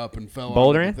high up and fell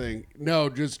Bouldering? off the thing. No,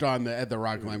 just at the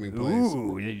rock climbing place.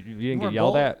 Ooh, you didn't get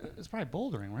yelled at? It's probably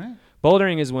bouldering, right?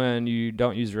 Bouldering is when you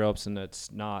don't use ropes and there's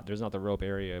not the rope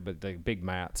area, but the big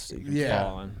mats that you can Yeah.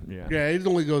 fall on. Yeah. Yeah, it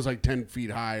only goes like 10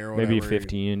 feet high or whatever. Maybe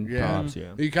 15 Yeah. tops,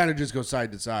 yeah. You kind of just go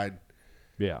side to side.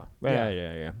 Yeah.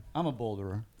 Yeah. I'm a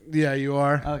boulderer. Yeah, you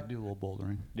are. I like to do a little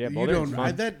bouldering. Yeah, You bouldering's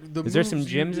don't. fun. Is there some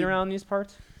moves you gyms do- around these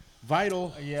parts?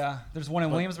 Vital. Yeah. There's one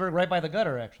in Williamsburg right by the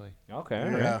gutter, actually. Okay.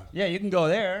 Yeah. Yeah, you can go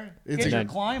there. It's Get a- your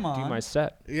climb on. Do my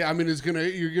set. Yeah, I mean,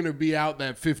 you're gonna be out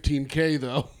that 15K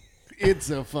though. It's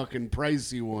a fucking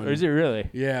pricey one. Or is it really?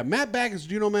 Yeah, Matt Backus.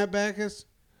 Do you know Matt Backus?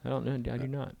 I don't know. I do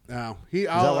not. No, Is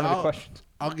that one of the questions?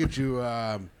 I'll get you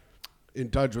in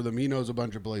touch with him. He knows a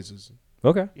bunch of places.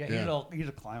 Okay. Yeah, he's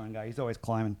a climbing guy. He's always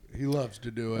climbing. He loves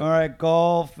to do it. All right,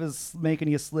 golf is making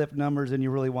you slip numbers, and you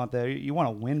really want that. You want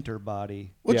a winter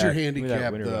body. What's your give me that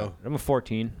handicap winter though? round. I'm a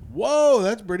 14. Whoa,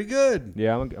 that's pretty good.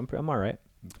 Yeah, I'm all right.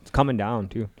 It's coming down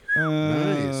too.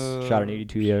 Nice. Shot an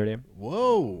 82 the other day.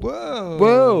 Whoa.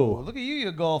 Whoa. Look at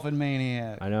you golfing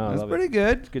maniac. I know. I That's love pretty it.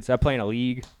 good. It's good. So I play in a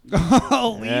league.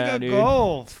 Oh, league Yeah, of dude.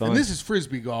 golf. It's fun. And this is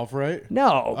frisbee golf, right?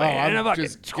 No, Oh, man. I'm fucking-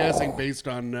 just guessing based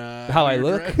on how I your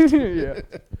look. dress. Yeah.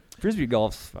 Frisbee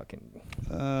golf's fucking.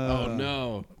 Oh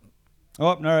no. Oh,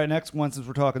 all right. Next one, since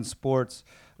we're talking sports,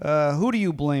 who do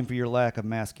you blame for your lack of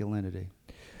masculinity?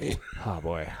 Oh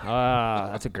boy.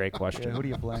 That's a great question. Yeah, who do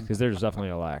you blame? Because there's definitely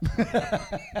a lack.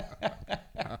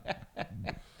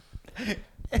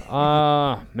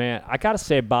 Man, I gotta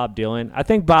say Bob Dylan. I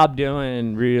think Bob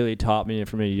Dylan really taught me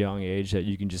from a young age that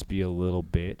you can just be a little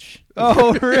bitch.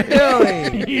 Oh,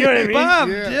 really? You know what I mean? Bob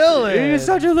Yeah. Dylan. He's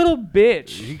such a little bitch.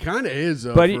 He kind of is,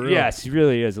 though. But for real. yes, he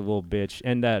really is a little bitch,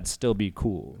 and that'd still be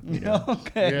cool. You know?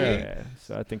 Okay. Yeah.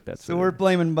 So I think that's. So we're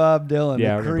blaming Bob Dylan,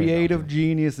 Yeah, the we're gonna blame Bob creative Dylan.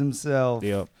 genius himself.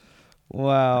 Yep.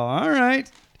 Wow. All right.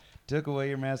 Took away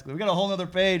your masculinity. We got a whole other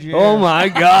page here. Oh my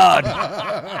God.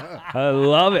 I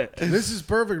love it. This is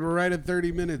perfect. We're right at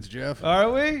 30 minutes, Jeff. Are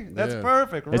we? That's Yeah.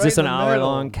 perfect. Is Right this in an the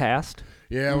hour-long middle. cast?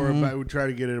 Yeah, we try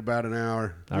to get it about an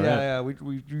hour. All yeah, right. yeah.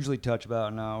 We usually touch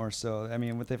about an hour. So I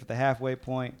mean, with the halfway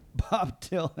point, Bob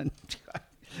Dylan.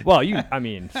 Well,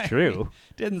 it's true.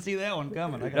 Didn't see that one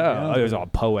coming. I gotta be Oh, honest it was with all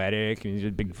poetic, and he's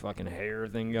a big fucking hair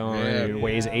thing going. Yeah. He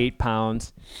weighs 8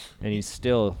 pounds, and he's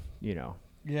still, you.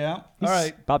 Yeah. All he's-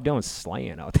 right. Bob Dylan's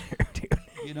slaying out there, dude.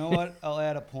 You know what? I'll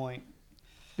add a point.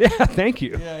 Yeah, thank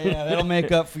you. Yeah. That'll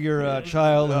make up for your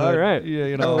childhood. All right. Yeah,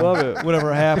 I love it.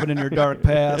 Whatever happened in your dark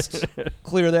past.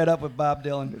 Clear that up with Bob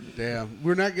Dylan. Damn.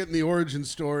 We're not getting the origin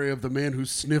story of the man who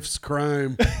sniffs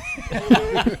crime.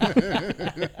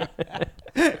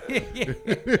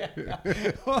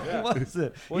 What was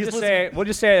it? We'll He's just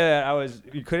listening- say that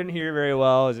you couldn't hear very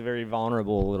well. I was a very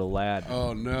vulnerable little lad.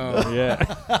 Oh, no. Yeah.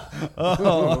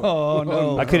 Oh,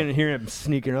 no. I couldn't hear him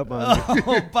sneaking up on me.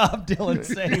 Oh, Bob Dylan,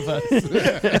 save us.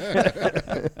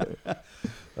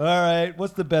 All right.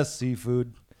 What's the best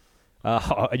seafood?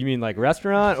 You mean like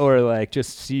restaurant or like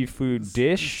just seafood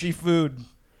dish? Seafood.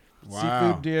 Wow.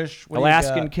 Seafood dish. What do you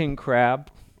Alaskan got? king crab.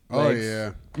 Oh, legs.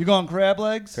 yeah. You going crab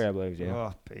legs? Crab legs, yeah.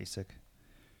 Oh, basic.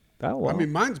 Oh, well. I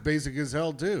mean, mine's basic as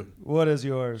hell, too. What is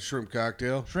yours? Shrimp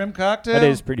cocktail. Shrimp cocktail? that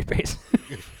is pretty basic.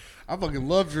 I fucking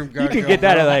love shrimp You cocktail. can get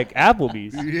that bro. at like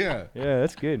Applebee's. Yeah. Yeah,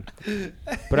 that's good.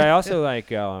 But I also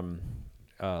like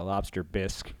lobster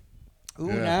bisque. Ooh,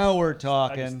 Yeah. now we're I just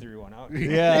talking. threw one out.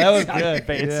 Yeah, that was Sounded good.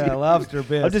 fancy. Yeah, lobster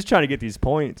bisque. I'm just trying to get these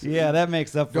points. Yeah, that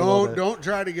makes up for a little bit. Don't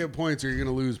try to get points or you're going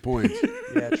to lose points.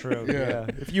 Yeah, true. Yeah. Yeah.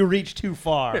 If you reach too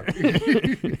far,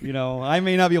 I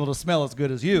may not be able to smell as good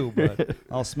as you, but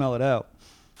I'll smell it out.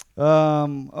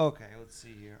 Okay, let's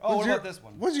see here. Oh, what about this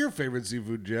one? What's your favorite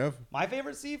seafood, Jeff? My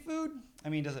favorite seafood? I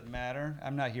mean, does it matter?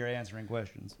 I'm not here answering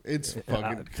questions. It's fucking.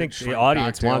 I think the shrimp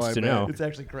audience cocktail, wants I to bet. know. It's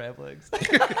actually crab legs.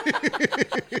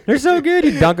 They're so good.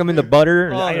 You dunk them in the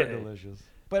butter. Oh, they're delicious.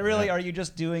 But really, are you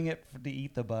just doing it to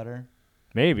eat the butter?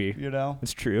 Maybe. You know?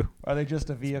 It's true. Are they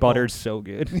just a vehicle? Butter's so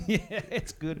good. Yeah,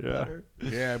 it's good Yeah. butter.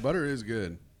 Yeah, butter is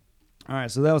good. All right,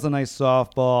 so that was a nice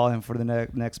softball, and for the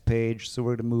next page, so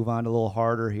we're going to move on to a little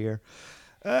harder here.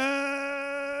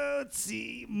 Let's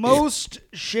see. Most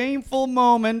shameful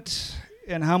moment,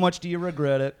 and how much do you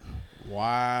regret it?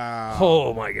 Wow.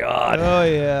 Oh my God. Oh,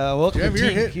 yeah. Welcome Jeff, to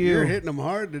you're, TQ. you're hitting them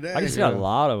hard today. I just got a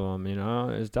lot of them.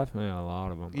 There's definitely a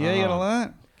lot of them. Yeah, you got a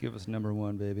lot? Give us number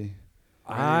one, baby.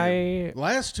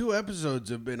 Last two episodes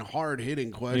have been hard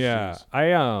hitting questions.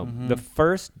 Yeah, the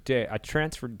first day I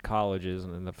transferred colleges,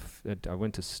 and then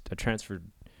I transferred,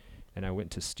 and I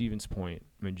went to Stevens Point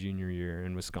my junior year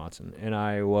in Wisconsin, and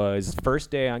I was first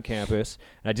day on campus,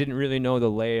 and I didn't really know the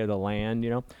lay of the land,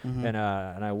 and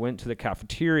I went to the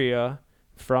cafeteria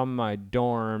from my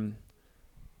dorm,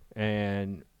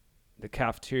 and the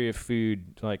cafeteria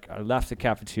food, like I left the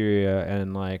cafeteria,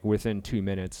 and like within 2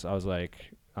 minutes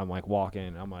I'm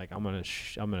walking. I'm gonna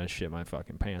shit my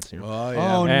fucking pants. Oh,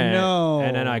 yeah. Oh, no.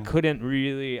 And then I couldn't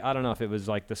really. I don't know if it was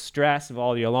like the stress of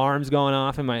all the alarms going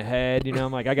off in my head.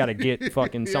 I'm like, I gotta get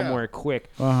fucking Yeah. somewhere quick.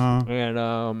 Uh-huh. And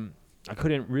I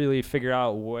couldn't really figure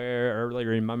out where or really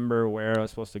remember where I was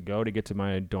supposed to go to get to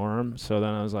my dorm. So then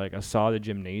I was like, I saw the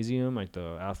gymnasium, like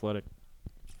the athletic.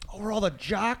 where all the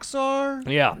jocks are?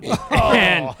 Yeah.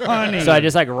 Oh, honey. So I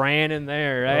just like ran in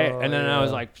there, right? Oh, and then I was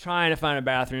yeah. like trying to find a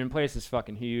bathroom. The place is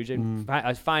fucking huge. And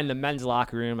I find the men's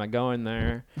locker room. I go in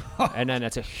there, and then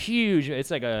it's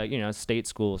like a state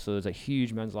school, so there's a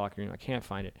huge men's locker room. I can't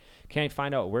find it. Can't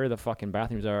find out where the fucking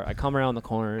bathrooms are. I come around the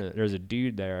corner. There's a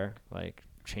dude there, like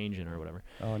changing or whatever.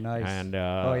 Oh, nice. And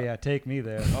oh, yeah, take me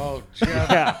there. Oh, Jeff,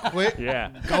 Yeah. quit Yeah.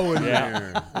 going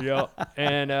Yeah. there. Yep.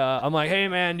 And I'm like, hey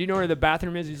man, do you know where the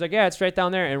bathroom is? He's like, yeah, it's right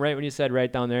down there. And right when you said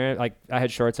right down there, like I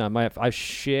had shorts on, I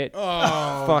shit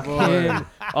Oh, fucking boy.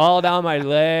 all down my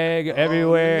leg,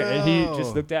 everywhere. And he no.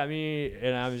 just looked at me,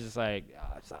 and I was just like,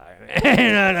 oh, I'm sorry,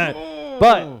 man.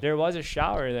 But there was a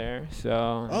shower there,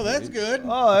 so Oh, that's good.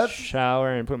 Oh, that's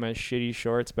shower and put my shitty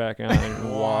shorts back on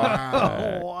and walk.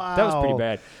 Wow. That was pretty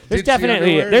bad. There's Did she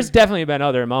underwear? definitely been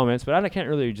other moments, but I can't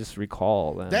really just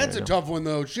recall them. That's a tough one,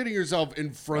 though. Shitting yourself in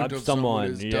front of someone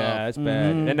is yeah, tough. it's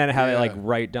bad. And then have it like Yeah.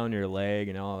 right down your leg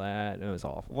and all that. It was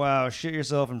awful. Wow, shit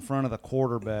yourself in front of the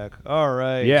quarterback. All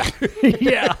right. Yeah.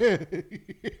 Yeah.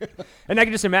 And I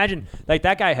can just imagine, like,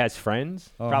 that guy has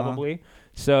friends, probably.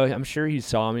 So I'm sure he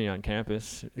saw me on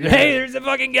campus. Hey, there's a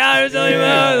fucking guy I was telling you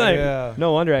about. Like, yeah.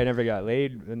 no wonder I never got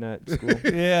laid in that school.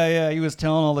 Yeah. He was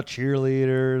telling all the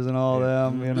cheerleaders and all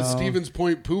them, you know. The Stevens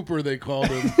Point pooper, they called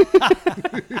him.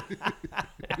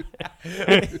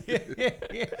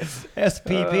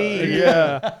 SPP.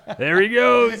 Yeah. There he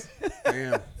goes.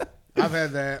 Damn. I've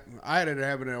had that. I had it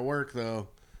happen at work, though.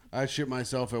 I shit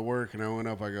myself at work, and I went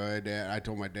up. I go, hey, Dad. I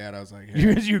told my dad, I was like, hey.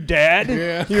 You're your dad?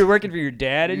 Yeah. You were working for your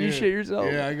dad and you Yeah. shit yourself?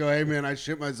 Yeah, I go, hey, man, I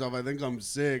shit myself. I think I'm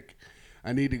sick.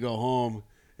 I need to go home.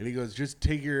 And he goes, just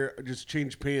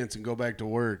change pants and go back to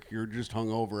work. You're just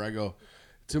hungover. I go,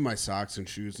 it's in my socks and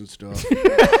shoes and stuff.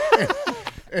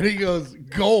 And he goes,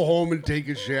 go home and take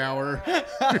a shower.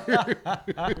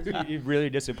 Was he really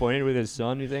disappointed with his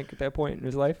son, you think, at that point in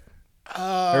his life?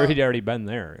 Or he'd already been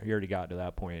there. He already got to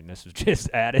that point, and this was just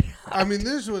added. I mean,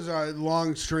 this was a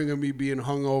long string of me being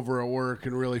hungover at work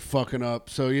and really fucking up.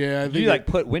 So, yeah. I think You like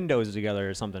put windows together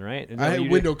or something, right? Is that I what had you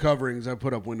did? window coverings. I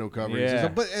put up window coverings. Yeah.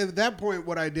 But at that point,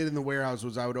 what I did in the warehouse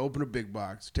was I would open a big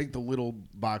box, take the little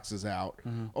boxes out,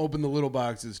 open the little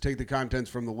boxes, take the contents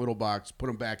from the little box, put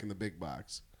them back in the big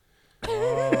box.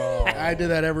 Oh. I did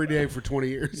that every day for 20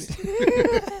 years.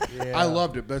 I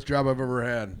loved it. Best job I've ever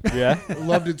had. Yeah.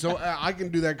 Loved it. So I can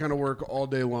do that kind of work all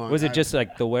day long. Was it just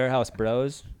like the warehouse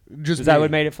bros? just Is that me. what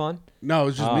made it fun? No, it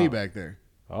was just Oh. me back there.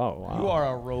 Oh, wow. You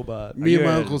are a robot. Me and my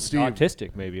You're Uncle Steve.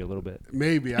 Autistic, maybe a little bit.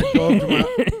 Maybe. I'd go up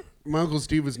to my Uncle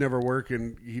Steve was never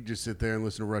working. He'd just sit there and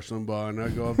listen to Rush Limbaugh, and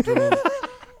I'd go up to him.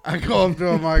 I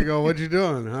go, what you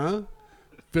doing, huh?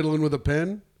 Fiddling with a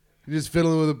pen? You just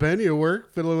fiddling with a pen? You at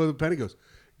work? Fiddling with a pen? He goes,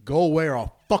 go away or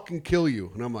I'll fucking kill you.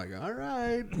 And I'm like, all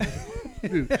right.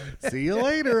 See you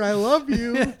later. I love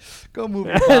you. Go move.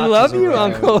 I love you,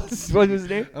 Uncle. What's his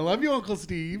name? I love you, Uncle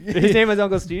Steve. His name was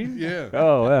Uncle Steve? Yeah.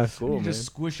 Oh, yeah, cool, You man. just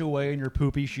squish away in your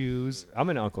poopy shoes. I'm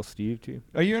an Uncle Steve, too.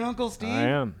 Are you an Uncle Steve? I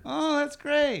am. Oh, that's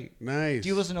great. Nice. Do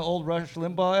you listen to old Rush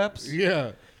Limbaugh eps?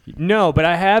 Yeah. No, but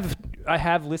I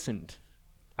have listened.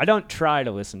 I don't try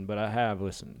to listen, but I have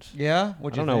listened. Yeah? I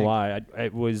What'd don't you know think? why.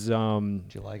 It was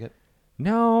Did you like it?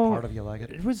 no. Part of you like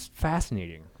it? It was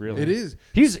fascinating, really. It is.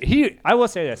 I will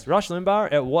say this: Rush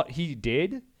Limbaugh at what he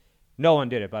did, no one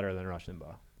did it better than Rush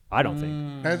Limbaugh. I don't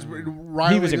think That's he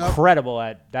riling was up. incredible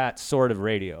at that sort of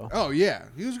radio. Oh, yeah.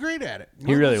 He was great at it.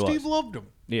 He really Uncle was. Steve loved him.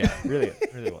 Yeah, really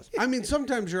was. I mean,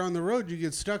 sometimes you're on the road, you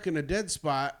get stuck in a dead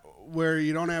spot where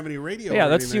you don't have any radio. Yeah, or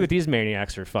let's see anything. what these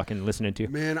maniacs are fucking listening to.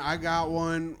 Man, I got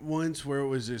one once where it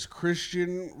was this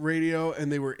Christian radio, and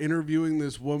they were interviewing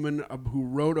this woman who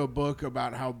wrote a book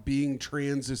about how being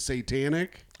trans is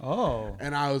satanic. Oh.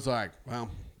 And I was like, well,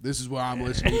 this is what I'm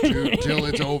listening to till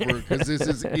it's over, because this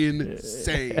is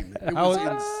insane. It was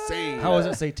insane. How is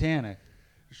it satanic?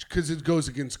 Because it goes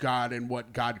against God and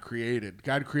what God created.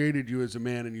 God created you as a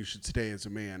man, and you should stay as a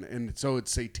man. And so it's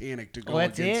satanic to go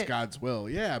that's against it? God's will.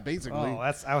 Yeah, basically. Oh,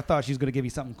 I thought she was gonna give you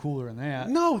something cooler than that.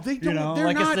 No, they don't. You know, they're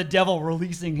like not. it's the devil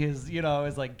releasing his,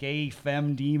 his like gay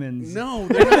femme demons. No,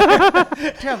 they're not.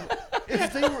 Jeff,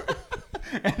 if they were,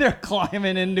 And they're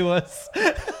climbing into us.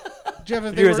 Jeff,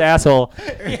 if they You're his were, asshole.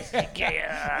 What's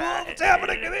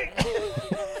happening to me?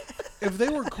 if they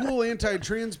were cool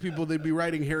anti-trans people, they'd be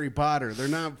writing Harry Potter. They're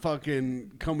not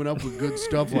fucking coming up with good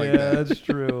stuff like yeah, that. that's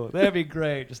true. That'd be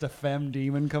great. Just a femme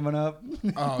demon coming up.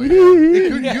 Oh yeah,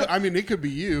 it could. You, I mean, it could be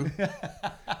you.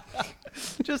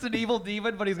 Just an evil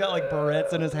demon, but he's got like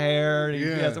barrettes in his hair. And he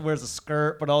Yeah. wears a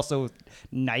skirt, but also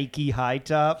Nike high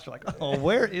tops. You're like, oh,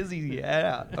 where is he?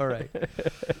 Yeah. All right.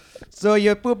 So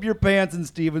you poop your pants in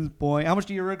Stevens Point. How much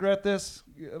do you regret this?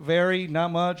 Very,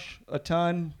 not much, a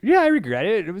ton. Yeah, I regret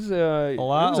it. It was a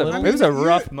lot, It a was a, little? it was a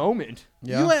rough moment.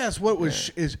 Yeah. You asked what was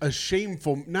is a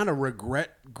shameful, not a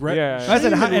regret. Yeah. I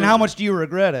said, shame and how much do you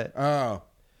regret it? Oh,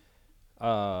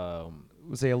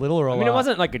 Say a little or a lot? I mean, it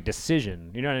wasn't like a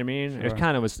decision. You know what I mean? Sure. It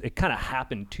kind of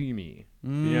happened to me. You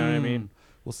know what I mean?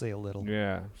 We'll say a little.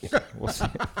 Yeah. We'll see.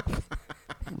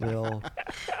 Little.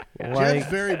 Jeff's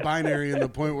very binary in the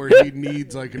point where he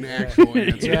needs like an actual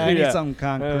answer. Yeah, I need Yeah. something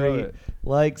concrete.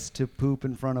 Likes to poop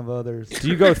in front of others. Do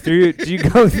you go through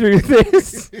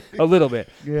this a little bit?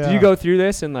 Yeah. Do you go through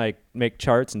this and like make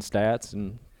charts and stats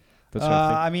and that sort of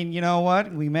thing? I mean, you know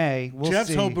what? We may. We'll Jeff's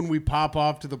see. hoping we pop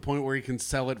off to the point where he can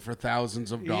sell it for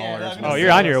thousands of Yeah, dollars. that'd be Oh, so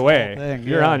you're on this your whole way. thing,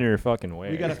 You're yeah. on your fucking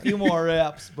way. We got a few more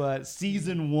reps, but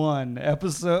season 1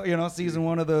 episode, season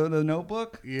 1 of the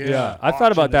Notebook. Yeah. I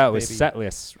thought about Auction that it, with baby. set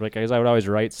lists. Like, I would always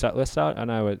write set lists out, and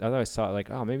I always thought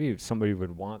like, oh, maybe somebody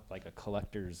would want like a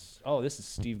collector's. Oh, this is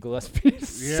Steve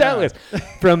Gillespie's Yeah. set list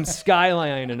from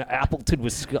Skyline in Appleton,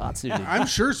 Wisconsin. in I'm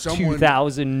sure someone.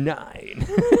 2009.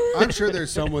 I'm sure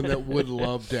there's someone that would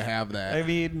love to have that. I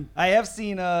mean, I have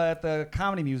seen at the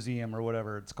Comedy Museum or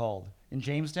whatever it's called in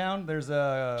Jamestown. There's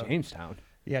a Jamestown.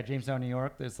 Yeah, Jamestown, New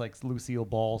York. There's like Lucille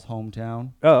Ball's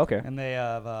hometown, Oh, okay. and they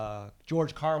have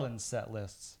George Carlin's set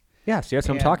lists. Yeah, see, that's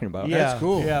what I'm And- talking about. Yeah, That's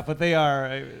cool. Yeah, but they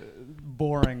are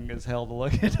boring as hell to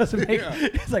look at. It doesn't make.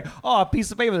 It's like, oh, a piece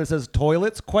of paper that says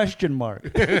toilets ?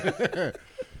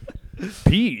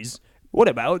 Peas. What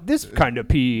about this kind of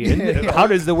pea? And how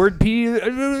does the word pea?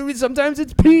 Sometimes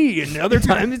it's pea, and other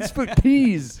times it's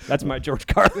peas. That's my George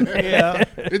Carlin. Yeah,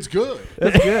 It's good.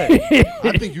 that's good.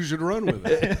 I think you should run with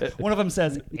it. One of them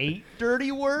says 8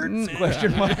 dirty words ?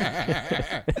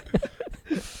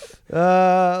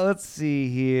 Let's see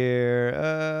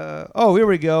here. Here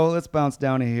we go. Let's bounce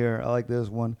down to here. I like this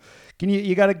one.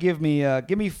 You got to give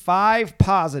me 5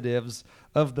 positives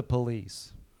of the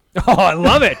police. Oh, I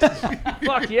love it.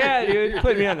 Fuck yeah, dude.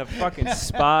 Put me on the fucking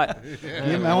spot.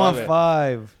 I want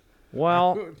 5.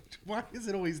 Well, Why is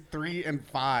it always 3 and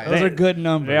 5? Those are good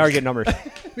numbers. they are good numbers.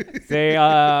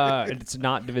 It's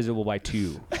not divisible by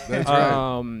 2. That's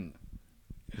right.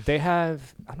 They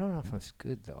have, I don't know if that's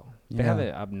good though. They have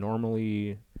Yeah.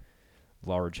 abnormally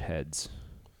large heads.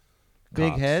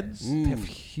 Big Cops. heads. They have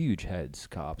huge heads,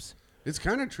 cops. It's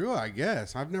kind of true, I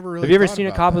guess. I've never really. Have you ever thought seen a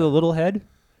about cop that. with a little head?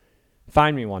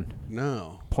 Find me one.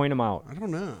 No, Point them out. I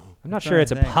don't know. I'm not trying sure to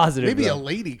it's a think. positive. Maybe though. a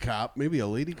lady cop. Maybe a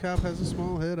lady cop has a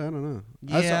small head. I don't know.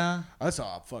 Yeah. I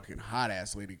saw a fucking hot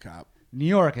ass lady cop. New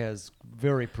York has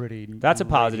very pretty. That's a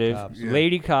lady positive. cops. Yeah.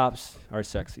 Lady cops are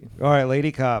sexy. All right,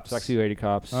 lady cops. Sexy lady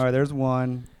cops. All right, there's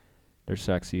one. They're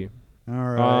sexy. All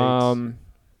right.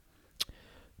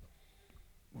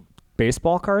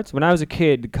 Baseball cards. When I was a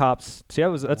kid, the cops. See,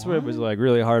 that's what it was like.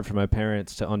 Really hard for my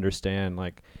parents to understand,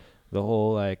 like the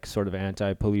whole like sort of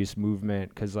anti-police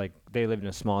movement, because like they lived in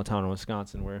a small town in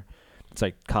Wisconsin where it's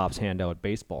like cops hand out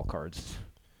baseball cards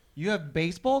You have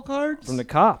baseball cards from the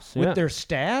cops. with Yeah. their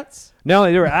stats. No,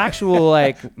 they were actual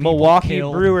like Milwaukee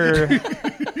killed. Brewer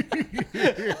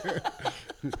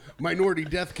Minority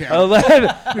death count.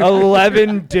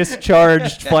 11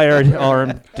 discharged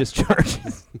firearm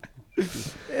discharges.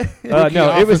 Rookie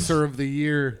No, it was officer of the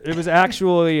year. It was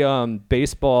actually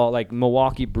baseball, like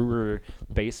Milwaukee Brewer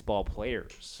baseball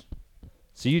players.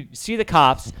 So you see the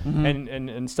cops, and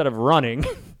instead of running,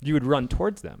 you would run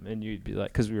towards them, and you'd be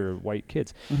like, because we were white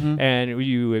kids, and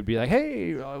you would be like,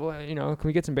 hey, can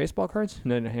we get some baseball cards?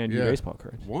 And then hand you Yeah. baseball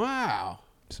cards. Wow.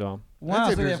 So Wow, That's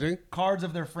so they have interesting. cards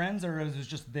of their friends, or is it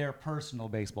just their personal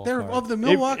baseball They're cards? of the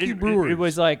Milwaukee Brewers. It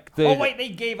was like the Oh wait, they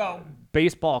gave out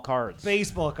baseball cards.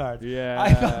 baseball cards. Yeah.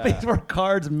 I thought these were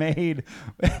cards made,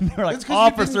 and they were like That's 'cause you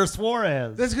Officer didn't-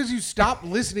 Suarez. That's because you stopped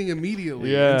listening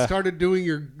immediately Yeah. and started doing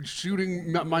your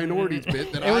shooting minorities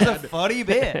bit that It was a I had funny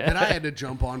bit. that I had to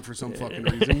jump on for some fucking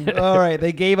reason. All right,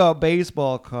 they gave out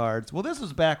baseball cards. Well, this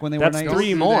was back when they That's were Don't 19.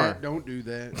 three do more. that. Don't do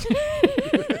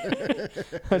that.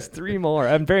 That's 3 more.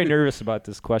 I'm very nervous about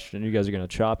this question. You guys are gonna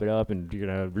chop it up, and you're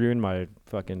gonna ruin my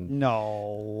fucking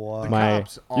No.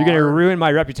 cops You're gonna are- ruin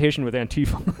my reputation with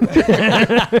Antifa.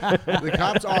 The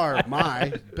cops are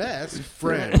my best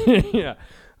friend. Yeah.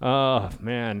 Oh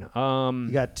man.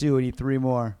 You got 2. I need 3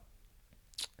 more.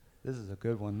 This is a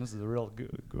good one. This is a real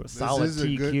good solid This is a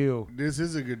TQ. This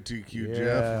is a good TQ, Yeah.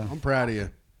 Jeff. I'm proud of you.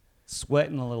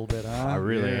 Sweating a little bit, huh? I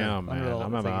really Yeah. am, man. Under the- I'm it's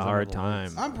having like a he's hard under the time.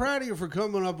 lights. I'm proud of you for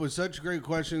coming up with such great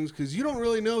questions because you don't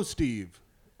really know Steve.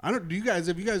 I don't.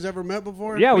 Have you guys ever met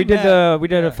before? Yeah, we did. met. We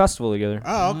did Yeah. a festival together.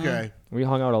 Oh, okay. We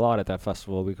hung out a lot at that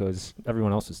festival because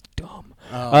everyone else is dumb.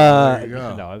 Oh, there you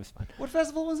go. No, it was fun. What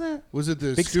festival was that? Was it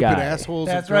the Big stupid Sky. assholes?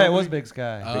 That's of right. It comedy? was Big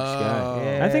Sky. Big Sky.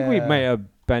 Yeah. I think we may have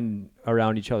been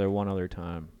around each other one other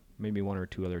time, maybe one or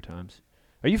two other times.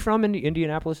 Are you from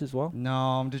Indianapolis as well? No,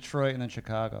 I'm Detroit and then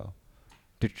Chicago.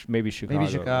 Maybe Chicago.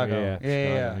 Maybe Chicago. Yeah.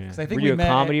 Yeah. Chicago, 'Cause I think Were we you a met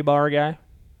comedy bar guy?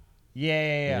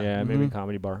 Yeah. Maybe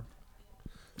comedy bar.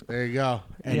 There you go.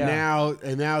 And Yeah.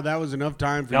 now that was enough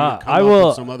time for you Yeah, to come I up will-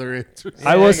 with some other answers.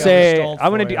 I Yeah, will we say stalled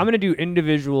I'm for you. gonna do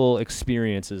individual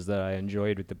experiences that I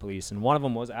enjoyed with the police, and one of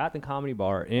them was at the comedy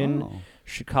bar in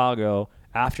Chicago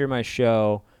after my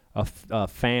show. A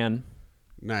fan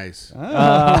Nice. Oh, all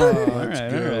Let's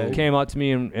right, go. all right. came up to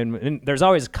me, and there's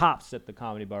always cops at the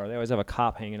comedy bar. They always have a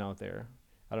cop hanging out there.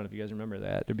 I don't know if you guys remember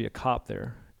that. There'd be a cop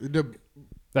there,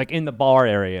 like in the bar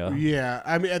area. Yeah,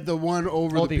 I mean at the one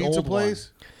over Oh, the the pizza old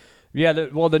place. Yeah,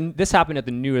 this happened at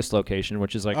the newest location,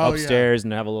 which is like Oh, yeah. upstairs,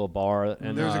 and they have a little bar.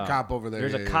 And There's a cop over there.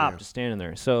 There's Yeah, a yeah, cop yeah. just standing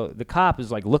there. So the cop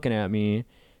is like looking at me,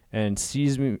 and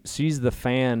sees the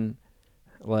fan,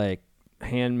 like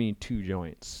hand me 2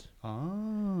 joints.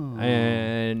 Oh.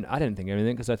 And I didn't think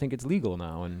anything because I think it's legal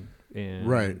now. And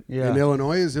Right. Yeah. In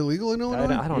Illinois, is it legal in I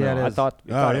Illinois? don't Yeah, know. it I is. thought.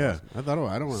 Oh thought it yeah, was. I thought.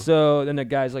 I don't know. So then the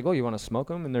guy's like, "Oh, you want to smoke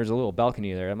them?" And there's a little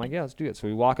balcony there. I'm like, "Yeah, let's do it." So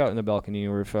we walk out in the balcony.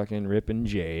 And we're fucking ripping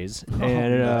J's,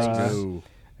 and No.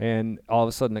 and all of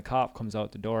a sudden the cop comes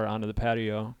out the door onto the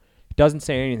patio. He doesn't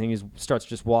say anything. He starts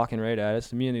just walking right at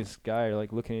us. Me and this guy are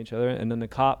like looking at each other, and then the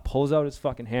cop pulls out his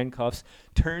fucking handcuffs,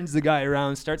 turns the guy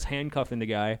around, starts handcuffing the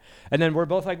guy, and then we're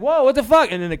both like, "Whoa, what the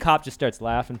fuck?" And then the cop just starts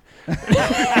laughing.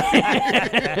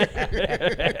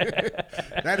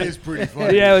 That is pretty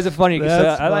funny. Yeah, it was a funny.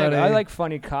 That's I funny. like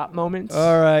funny cop moments.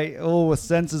 All right. Oh, with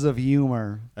senses of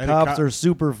humor. I had a Cops cop- are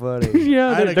super funny. Yeah,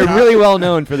 I had a they're cop- really well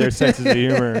known for their senses of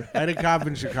humor. I had a cop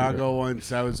in Chicago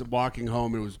once. I was walking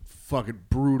home. It was fucking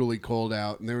brutally cold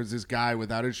out, and there was this guy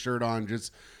without his shirt on,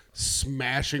 just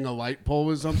smashing a light pole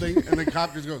with something. And the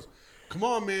cop just goes, "Come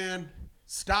on, man,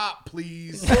 stop,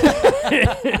 please,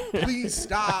 please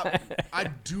stop. I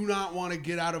do not want to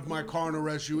get out of my car and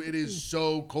arrest you. It is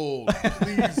so cold.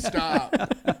 Please stop."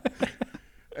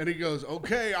 And he goes,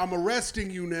 "Okay, I'm arresting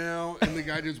you now." And the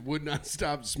guy just would not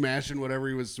stop smashing whatever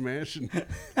he was smashing.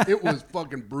 It was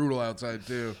fucking brutal outside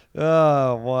too.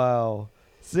 Oh, wow.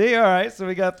 See, all right. So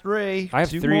we got 3. I have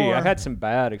 2 3. more. I've had some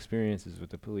bad experiences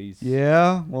with the police.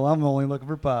 Yeah. Well, I'm only looking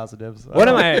for positives.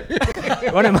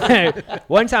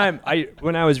 One time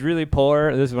when I was really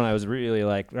poor, this is when I was really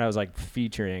when I was like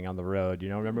featuring on the road,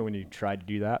 remember when you tried to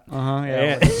do that?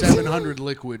 Yeah. And- 700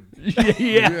 liquid.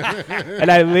 yeah.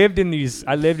 And I lived in the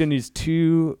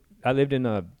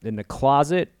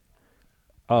closet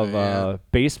of a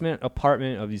basement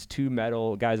apartment of these 2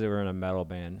 metal guys that were in a metal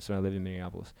band. So I lived in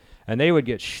Minneapolis. And they would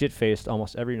get shit-faced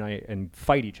almost every night and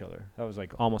fight each other. That was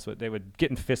like almost what they would get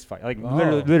in fist fight, like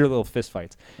literally little fist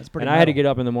fights. That's pretty And I had to metal. get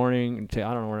up in the morning and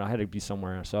I don't know where, I had to be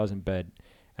somewhere. So I was in bed.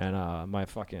 And I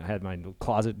had my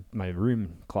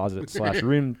room closet /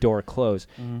 room door closed.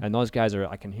 And those guys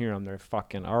I can hear them. They're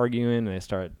fucking arguing and they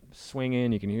start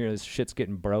swinging. You can hear this shit's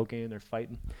getting broken. They're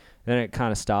fighting. Then it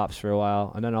kind of stops for a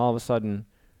while. And then all of a sudden,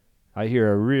 I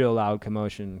hear a real loud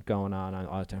commotion going on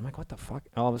all the time. I'm like, what the fuck?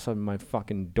 All of a sudden, my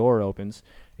fucking door opens.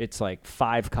 It's like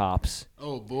 5 cops.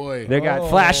 Oh, boy. They got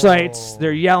flashlights.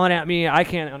 They're yelling at me. I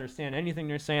can't understand anything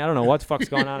they're saying. I don't know what the fuck's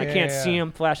going on. I can't see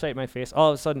them. Flashlight in my face. All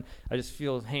of a sudden, I just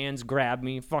feel hands grab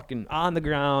me, fucking on the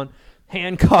ground,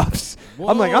 handcuffs.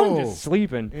 I'm like, I'm Whoa. just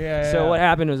sleeping. Yeah, So yeah. what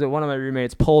happened was that one of my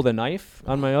roommates pulled a knife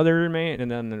on my other roommate,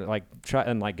 and then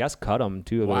guess cut him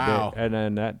too a little Wow. bit. And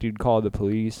then that dude called the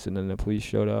police, and then the police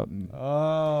showed up.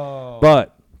 Oh.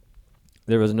 But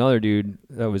there was another dude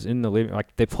that was in the living.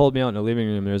 Like they pulled me out in the living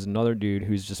room. There's another dude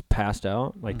who's just passed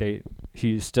out. Like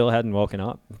he still hadn't woken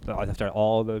up after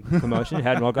all the commotion. He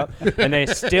hadn't woke up, and they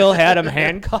still had him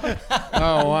handcuffed.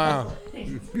 Oh, wow.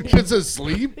 Just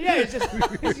asleep? Yeah, he's just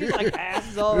like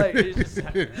asses all like. I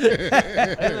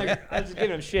was just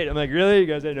giving him shit. I'm like, really? You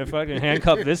guys had to fucking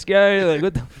handcuff this guy? Like,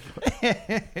 what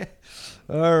the?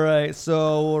 All right.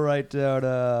 So we'll write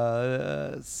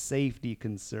down safety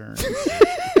concerns.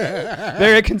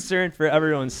 Very concerned for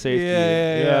everyone's safety.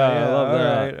 Yeah. I love All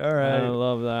that. right, all right. I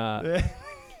love that.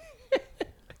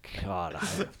 God.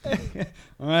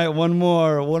 All right. One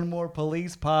more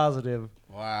police positive.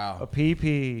 A Wow.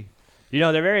 PP.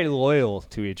 They're very loyal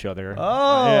to each other.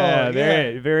 Oh, yeah, yeah.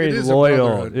 very, very It is a loyal.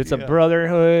 brotherhood. It's Yeah. a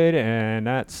brotherhood, and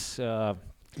that's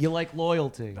You like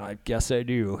loyalty. I guess I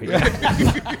do. Yeah.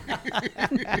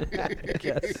 I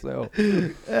guess so.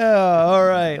 Oh, all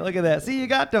right. Look at that. See, you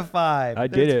got to 5. I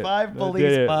did There's it. 5 I police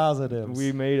did it. positives.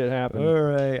 We made it happen. All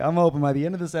right. I'm hoping by the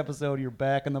end of this episode, you're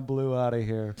back in the blue out of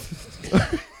here.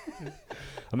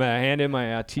 I'm gonna hand in my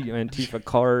Antifa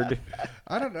card.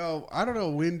 I don't know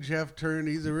when Jeff turned.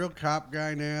 He's a real cop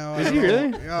guy now. Is he really?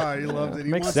 Yeah, he loves it.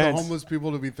 He Makes wants sense. the homeless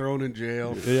people to be thrown in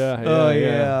jail. Yeah. Oh,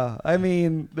 yeah. I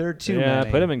mean, there are too Yeah,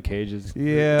 many. put them in cages.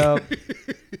 Yeah.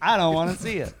 I don't want to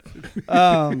see it.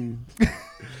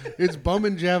 It's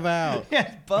bumming Jeff out. Yeah,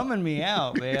 it's bumming me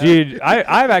out, man. Dude,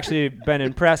 I've actually been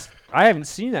impressed. I haven't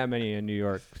seen that many in New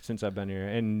York since I've been here.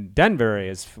 And Denver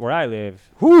is where I live.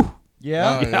 Whew.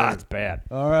 Yeah? Oh, Yeah, it's bad.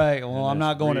 All right. Well, I'm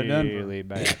not going to Denver. Really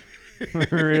bad.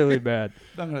 Really bad.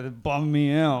 I'm going to bum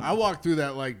me out. I walked through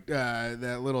that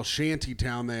that little shanty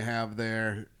town they have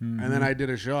there, and then I did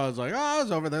a show. I was like, I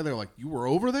was over there. They're like, you were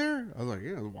over there? I was like,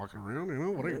 yeah, I was walking around. You know,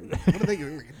 what are they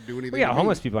going to do anything? Well, yeah, to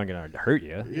homeless me? people aren't going to hurt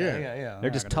you. Yeah. They're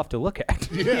just tough to look at.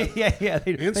 Yeah.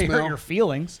 They And hurt smell. your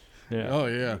feelings. Yeah. Oh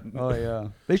yeah. Oh, yeah.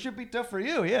 They should be tough for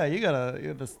you. Yeah, you got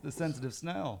the sensitive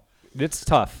smell. It's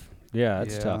tough. Yeah,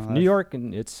 it's Yeah, tough. I- New York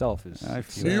in itself is I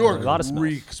feel New that. York a lot of smells.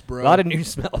 reeks, bro. A lot of new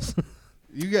smells.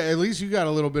 You got at least you got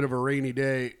a little bit of a rainy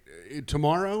day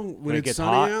tomorrow when it it's gets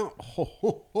sunny hot.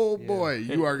 out. Oh boy,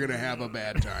 you are gonna have a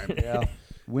bad time. Yeah.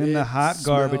 When It the hot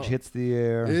garbage smell- hits the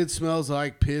air. It smells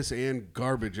like piss and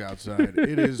garbage outside.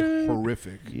 It is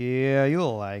horrific. Yeah,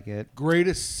 you'll like it.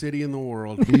 Greatest city in the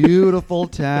world. Beautiful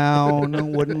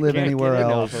town. Wouldn't live Can't anywhere get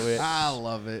else. enough of it. I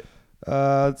love it.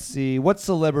 Let's see. What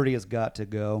celebrity has got to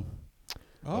go?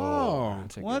 Oh,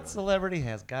 That's a good What one. celebrity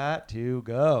has got to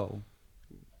go?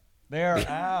 They're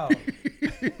out.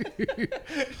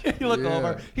 You look Yeah.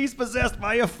 over. He's possessed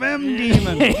by a femme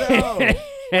demon. No.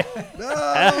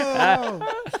 no.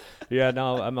 Yeah,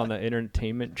 no, I'm on the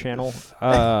entertainment channel.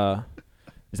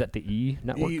 Is that the E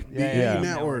network? The Yeah. E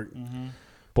Network.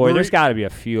 Boy, Marie- there's got to be a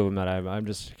few of them that I'm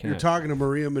just You're can't. talking to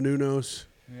Maria Menounos.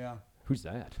 Yeah. Who's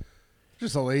that?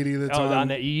 Just a lady that's Oh, on on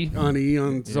the E. on E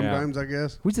on sometimes, I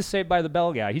guess. Who's the Saved by the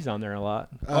Bell guy? He's on there a lot.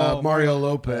 Mario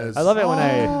Lopez. I love it when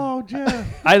Oh, Jeff.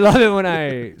 I love it when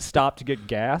I stop to get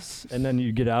gas and then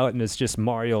you get out and it's just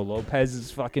Mario Lopez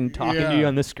is fucking talking to you Yeah.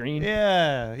 on the screen.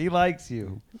 Yeah, he likes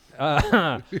you.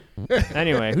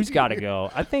 Anyway, who's got to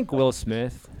go? I think Will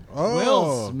Smith. Oh.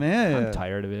 Will Smith. I'm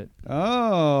tired of it.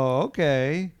 Oh,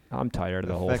 okay. I'm tired of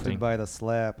the whole Affected thing. by the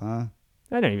slap, huh?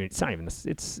 I don't even. It's not even. It's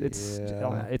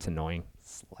Yeah. it's annoying.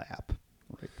 Slap.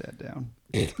 Write that down.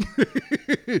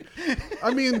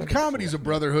 I mean, comedy's a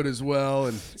brotherhood as well,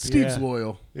 and Steve's Yeah.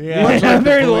 loyal. Yeah. Much like the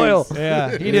Very police. loyal.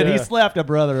 Yeah, he did. He Yeah. slapped a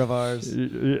brother of ours.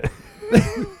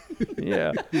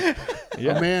 Yeah.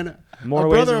 A man, More a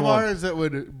ways brother than of one. ours that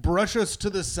would brush us to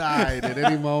the side at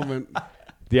any moment.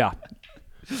 Yeah.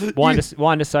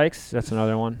 Wanda Sykes. That's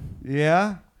another one.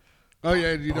 Yeah. Oh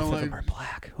yeah, you don't Both of like. them are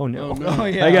black. Oh no. Oh, no. Oh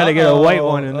yeah. I gotta get a white Uh-oh.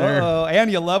 one in there. Uh-oh.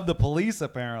 And you love the police,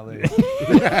 apparently.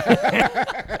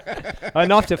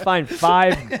 Enough to find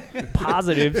 5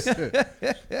 positives.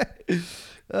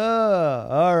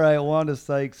 All right. Wanda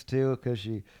Sykes too, because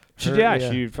she.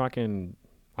 She fucking.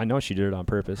 I know she did it on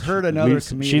purpose. Hurt She another She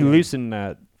comedian. loosened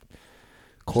that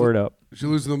cord up. She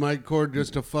losing the mic cord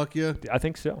just to fuck you. I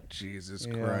think so. Jesus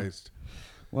Yeah. Christ.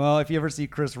 Well, if you ever see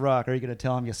Chris Rock, are you going to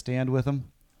tell him you stand with him?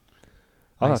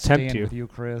 I'll I attempt stand to. with you,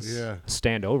 Chris. Yeah.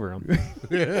 Stand over him.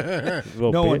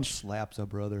 Little No one bitch. slaps a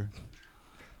brother.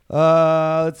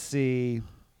 Let's see.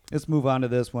 Let's move on to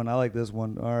this one. I like this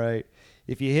one. All right.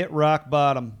 If you hit rock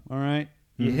bottom, all right,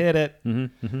 you hit it.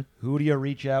 Who do you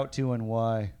reach out to and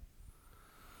why?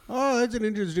 Oh, that's an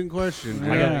interesting question.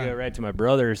 I gotta go right to my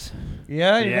brothers.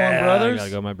 Yeah, you're going brothers? I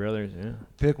gotta go my brothers. Yeah.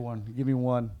 Pick one. Give me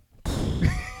one.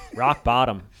 Rock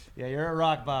bottom. Yeah, you're at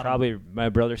rock bottom. Probably my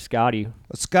brother Scotty.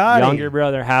 Scotty. Younger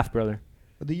brother, half brother.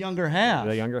 The younger half.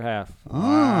 The younger half.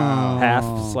 Oh.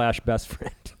 Half / best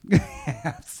friend.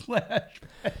 Slash.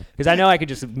 Because I know I could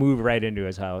just move right into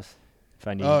his house if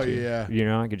I needed Oh, to. yeah. You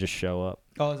know, I could just show up.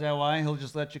 Oh, is that why? He'll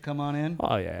just let you come on in?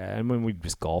 Oh, yeah. And when we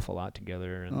just golf a lot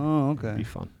together. And Oh, It'd okay. be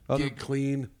fun. Other- Get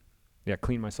clean. Yeah,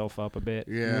 clean myself up a bit.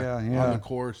 Yeah. Yeah. On the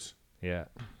course. Yeah.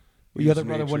 The Use other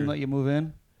brother nature. wouldn't let you move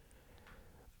in?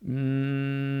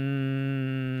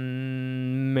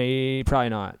 Probably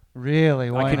not.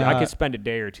 Really? Why I not? could spend a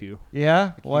day or two.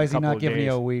 Yeah? Why a is he couple not of giving you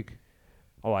days. a week?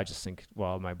 Oh, I just think,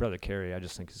 well, my brother Kerry, I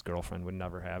just think his girlfriend would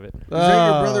never have it. Is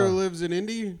that your brother Oh. who lives in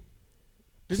Indy?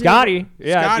 Didn't Scotty,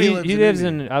 yeah, Scotty he lives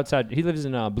Indy. in outside. He lives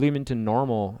in Bloomington,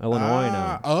 Normal, Illinois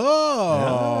now.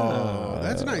 Oh,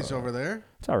 that's nice over there.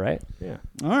 It's all right. Yeah,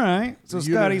 All right. So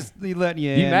You Scotty's he letting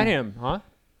you in. you met him, huh?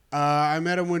 I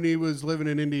met him when he was living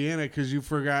in Indiana because you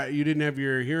didn't have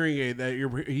your hearing aid.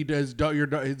 His dog.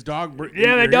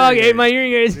 Yeah, my dog ate my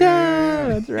hearing aids. Yeah,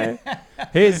 that's right.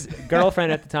 His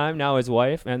girlfriend at the time, now his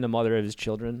wife, and the mother of his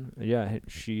children. Yeah,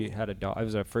 she had a dog. It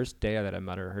was the first day that I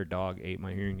met her. Her dog ate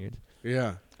my hearing aids.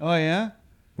 Yeah. Oh yeah.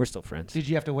 We're still friends. Did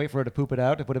you have to wait for her to poop it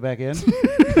out to put it back in?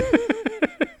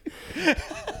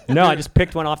 No, I just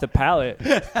picked one off the pallet.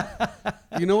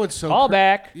 You know what's so All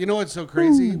back. You know what's so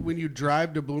crazy? When you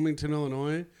drive to Bloomington,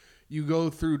 Illinois, you go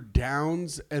through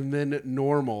Downs and then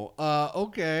Normal.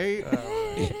 Okay.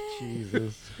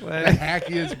 Jesus. The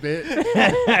hackiest bit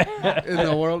in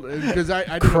the world. Because I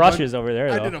did Crushes over there,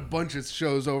 I though. did a bunch of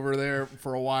shows over there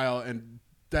for a while, and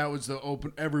that was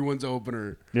everyone's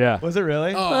opener. Yeah. Was it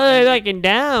really? Oh, like in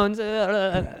Downs.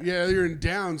 Yeah, you're in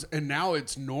Downs, and now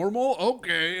it's Normal.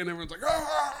 Okay, and everyone's like,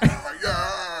 oh,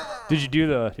 yeah. Did you do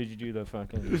the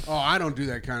fucking Oh, I don't do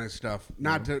that kind of stuff.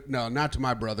 Not to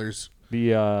my brothers.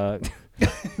 the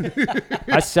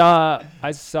I saw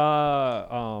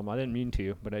I didn't mean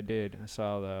to, but I did. I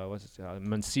saw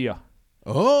Mencia.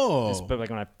 Oh. But like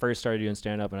when I first started doing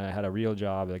stand up and I had a real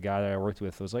job, the guy that I worked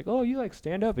with was like, "Oh, you like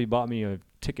stand up?" He bought me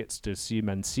tickets to see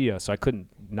Mencia, so I couldn't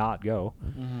not go.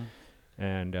 Mm-hmm.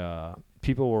 And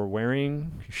people were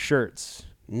wearing shirts.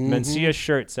 Mencia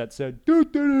shirts that said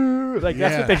 "doo-doo-doo." Like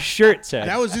that's what the shirt said.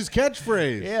 That was his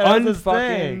catchphrase. Yeah, that's his thing.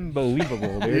 Unfucking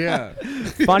believable, dude. Yeah.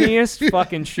 Funniest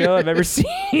fucking show I've ever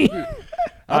seen.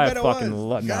 I bet it fucking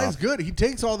was. Guy's good. He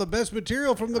takes all the best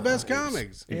material from the best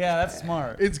comics. Yeah, that's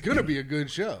smart. It's going to be a good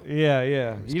show. Yeah.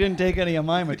 You didn't take any of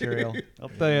my material. I'll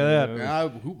tell you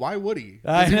that. Why would he?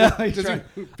 I know.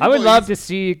 I would love to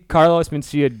see Carlos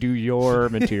Mencia do your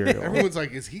material. Everyone's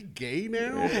like, is he gay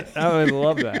now? I would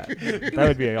love that. That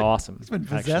would be awesome. He's been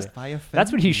possessed by a fan.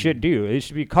 That's what he should do. It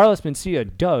should be Carlos Mencia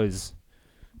does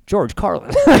George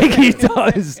Carlin. Like he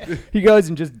does. He goes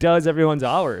and just does everyone's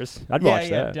hours. I'd watch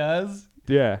that. Yeah, does.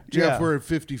 Yeah. Jeff, we're at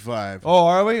 55. Oh,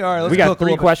 are we? All right, let's We got cook a 3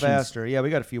 little bit questions. faster. Yeah, we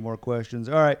got a few more questions.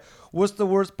 All right. What's the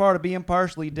worst part of being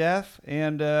partially deaf?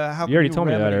 And how You already can told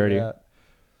me that remedy already. that?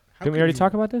 Didn't we already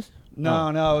talk about this? No,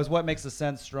 it was what makes the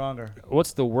sense stronger.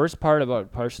 What's the worst part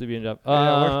about partially being deaf?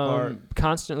 Yeah, worst part.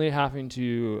 Constantly having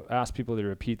to ask people to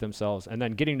repeat themselves and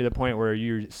then getting to the point where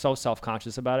you're so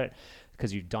self-conscious about it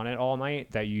because you've done it all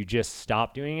night that you just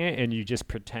stop doing it and you just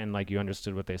pretend like you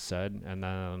understood what they said, and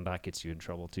then that gets you in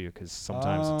trouble too because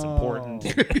sometimes it's important.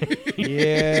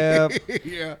 Yeah.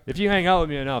 Yeah. If you hang out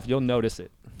with me enough, you'll notice it.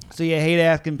 So you hate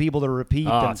asking people to repeat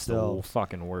It's the themselves.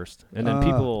 fucking worst. And then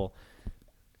people...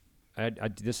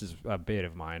 this is a bit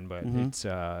of mine, but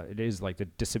it is like the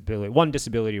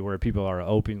disability where people are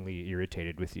openly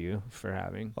irritated with you for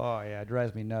having. Oh yeah, it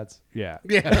drives me nuts. Yeah.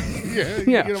 Yeah. You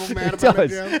Yeah, get all mad it about it,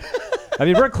 does. Jeff? I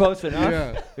mean, we're close enough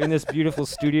Yeah. in this beautiful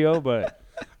studio, but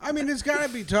I mean, it's got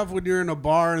to be tough when you're in a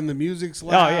bar and the music's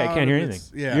loud. you can't hear and anything.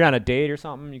 it's- Yeah. You're on a date or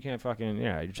something, you can't fucking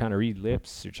you're trying to read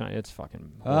lips. It's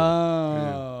fucking horrible.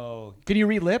 Oh, can you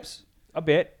read lips? a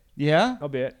bit. Yeah.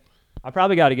 I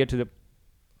probably got to get to the.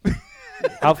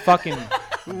 How fucking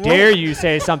dare you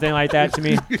say something like that to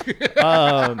me?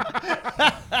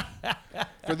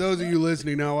 For those of you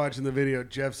listening, not watching the video,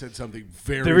 Jeff said something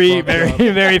very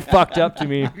Very fucked up to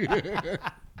me.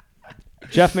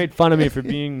 Jeff made fun of me for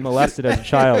being molested as a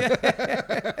child.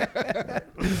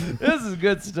 This is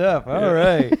good stuff. All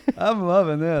right. I'm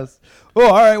loving this. Oh,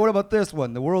 all right. What about this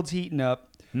one? The world's heating up.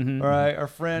 All right. Our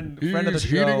friend of the He's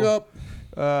show. heating up.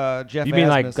 Jeff You mean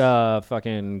Asmus. like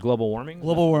fucking global warming?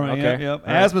 Global warming. Okay. Yep.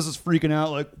 All right. Asmus is freaking out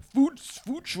like food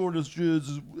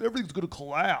shortages. Everything's going to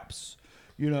collapse.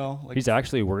 You know, like He's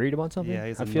actually worried about something? Yeah,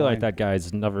 he's I feel like annoying. that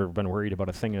guy's never been worried about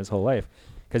a thing in his whole life.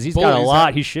 Because he's Well, got a he's lot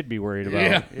had- he should be worried about.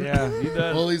 Yeah. yeah, he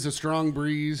does. Well, he's a strong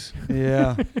breeze.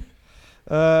 Yeah.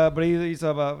 But he's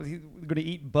going to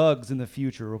eat bugs in the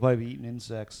future. We'll probably be eating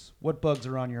insects. What bugs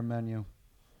are on your menu?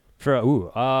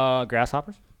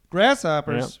 Grasshoppers?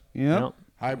 Grasshoppers. Yep. Yep.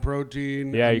 High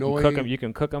protein. Yeah, annoying. you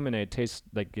can cook them and they taste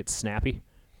like it's snappy,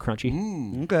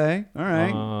 crunchy. Okay. All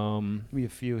right. Give me a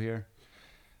few here.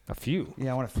 A few.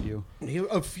 Yeah, I want a few.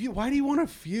 A few. Why do you want a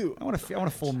few? I want a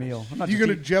full meal. I'm not You just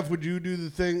gonna Jeff? Would you do the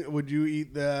thing? Would you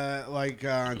eat the on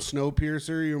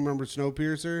Snowpiercer? You remember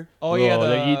Snowpiercer? Oh yeah,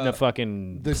 they're eating the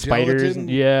fucking the spiders. gelatin?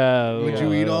 Yeah. Would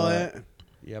you eat all that?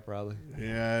 Yeah, probably.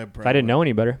 Yeah, If I didn't know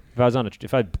any better,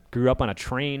 if I grew up on a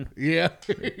train, Yeah,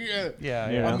 Yeah,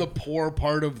 Yeah. On the poor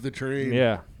part of the train.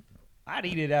 yeah. I'd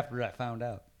eat it after I found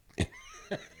out.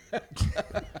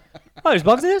 Oh, there's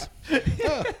bugs in this?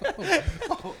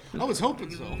 I was hoping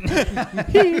so.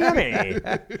 Yummy.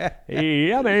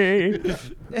 Yummy.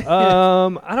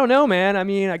 I don't know, man. I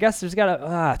mean, I guess there's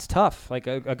it's tough. Like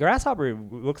a grasshopper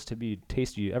looks to be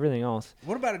tasty. Everything else.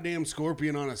 What about a damn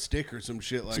scorpion on a stick or some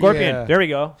shit like Scorpion. Yeah. There we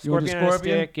go. You want a Scorpion on a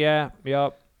scorpion? stick. Yeah.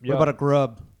 Yep. What about a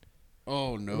grub? that?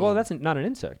 Oh, no. Well, that's not an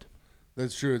insect.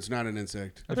 That's true. It's not an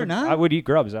insect. They're not? I would eat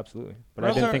grubs, absolutely. But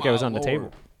Grubs I didn't are- think it was on the Lord.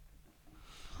 table.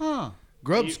 Huh.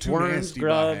 Grubs Eat too worms, nasty by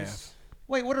grubs. half.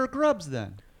 Wait, what are grubs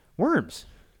then? Worms.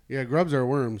 Yeah, grubs are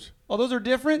worms. Oh, those are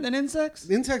different than insects?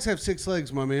 Insects have 6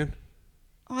 legs, my man.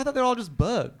 Oh, I thought they were all just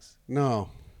bugs. No.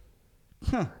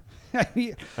 Huh.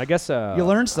 I guess You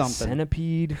learned a something.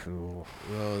 Centipede. Ooh,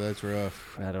 Oh, that's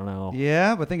rough. I don't know.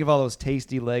 Yeah, but think of all those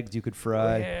tasty legs you could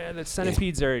fry. Yeah, the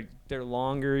centipedes they're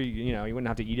longer. You wouldn't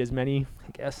have to eat as many,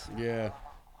 I guess. Yeah.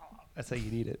 That's how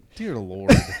you'd eat it. Dear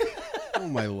Lord. Oh,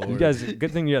 my Lord. You guys,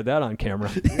 good thing you had that on camera.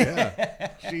 Yeah.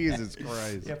 Jesus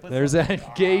Christ. There's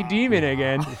that gay demon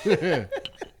again.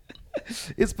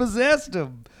 It's possessed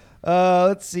him.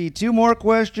 Let's see. 2 more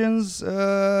questions.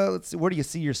 Let's see. Where do you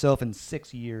see yourself in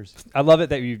 6 years? I love it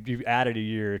that you've added a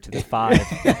year to the 5.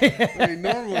 I mean,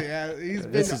 normally, he's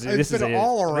been, it's been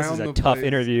all around this is a the tough place.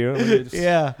 interview.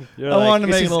 Yeah. You're I wanted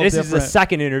to make it a little this different. is the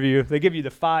second interview. They give you the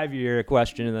 5-year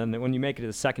question, and then when you make it to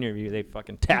the second interview, they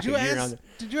fucking tack Did a year on ask, it.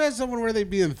 did you ask someone where they'd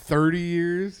be in 30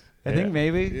 years? I think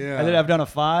maybe. Yeah. I think I've done a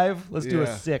 5. Let's do a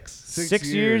Yeah. 6. 6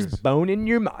 years, bone in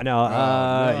your mouth. No, No,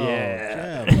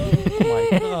 yeah. Jeff. Oh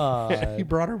my god. He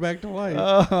brought her back to life.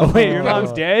 Oh, wait, your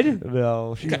mom's dead?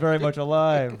 No, she's very much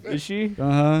alive. Is she?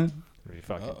 Uh-huh. You're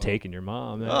fucking taking your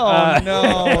mom. Man. Oh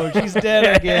no, she's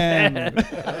dead again.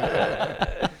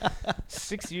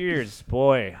 6 years.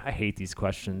 Boy, I hate these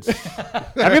questions.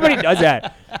 Everybody does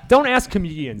that. Don't ask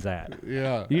comedians that.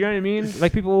 Yeah. You know what I mean?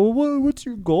 Like people, what's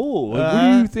your goal? Like, what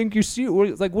do you think you see? What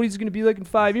he's going to be like in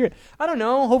 5 years? I don't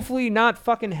know. Hopefully not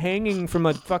fucking hanging from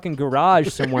a fucking garage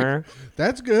somewhere.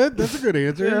 That's good. That's a good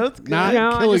answer. Yeah, that's good. Not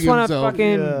I killing just want to himself.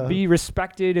 fucking Yeah. be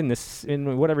respected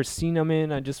in whatever scene I'm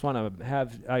in. I just want to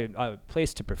have a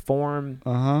place to perform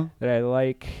Uh-huh. that I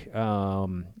like.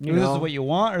 This is what you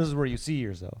want, or this is where you see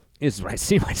yourself? Is where I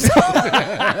see myself.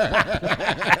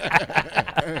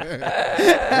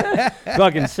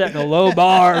 Fucking setting a low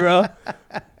bar, bro.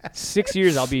 6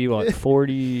 years, I'll be what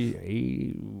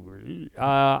 48.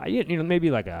 Maybe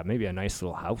maybe a nice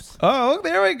little house. Oh,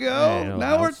 there we go. Yeah, little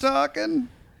Now we're house. talking.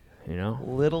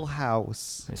 Little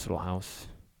house. Nice little house.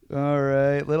 All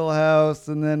right, little house,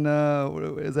 and then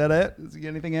is that it? Is there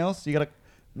anything else? You got a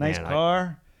nice Man,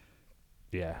 car?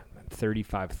 Yeah,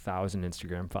 35,000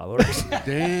 Instagram followers.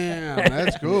 Damn,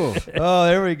 that's cool. Oh,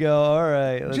 there we go. All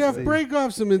right, let's Jeff, see. break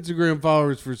off some Instagram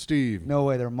followers for Steve. No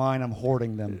way, they're mine. I'm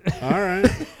hoarding them. All right.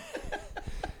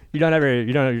 You don't ever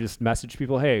just message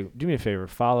people, hey, do me a favor,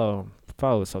 follow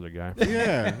this other guy.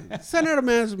 Yeah. Send out a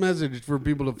mass message for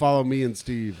people to follow me and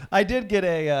Steve. I did get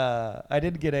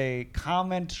a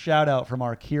comment shout out from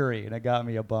our Curie, and it got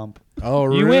me a bump.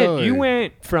 Oh, You really?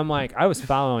 went from like I was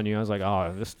following you. I was like,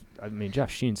 oh, Jeff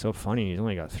Sheen's so funny. He's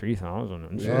only got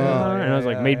 3,000. Yeah, and I was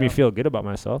like, made me yeah. feel good about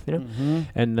myself, you know. Mm-hmm.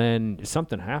 And then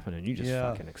something happened, and you just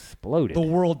Yeah. fucking exploded. The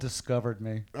world discovered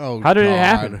me. Oh, How did it God.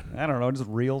 happen? I don't know, just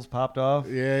reels popped off.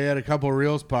 Yeah, he had a couple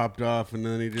reels popped off, and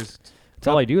then he just... That's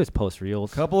all I do is post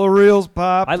reels. Couple of reels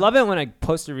popped. I love it when I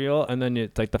post a reel, and then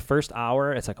it's like the first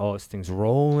hour, it's like, oh, this thing's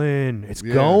rolling, it's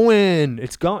Yeah. going,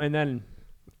 and then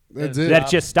That's that it.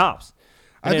 just stops.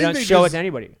 And I they think don't they show it just- to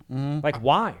anybody. Mhm. Like,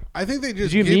 why? I think they Did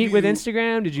just you give meet with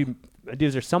Instagram?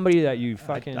 Is there somebody that you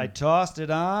fucking? I tossed it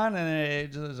on,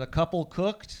 and it was a couple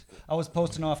cooked. I was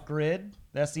posting off grid.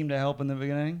 That seemed to help in the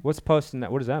beginning. What's posting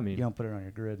that? What does that mean? You don't put it on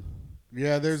your grid.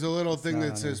 Yeah, there's a little thing not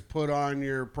that on says put on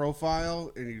your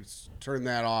profile, and you turn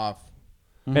that off.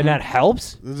 And that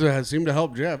helps? This seemed to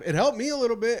help Jeff. It helped me a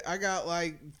little bit. I got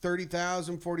like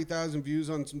 30,000, 40,000 views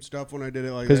on some stuff when I did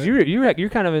it like that. Because you're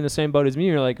kind of in the same boat as me.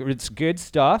 You're like, it's good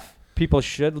stuff. People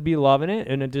should be loving it,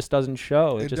 and it just doesn't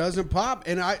show. It doesn't pop.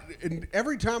 And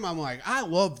every time I'm like, I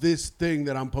love this thing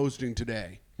that I'm posting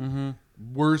today.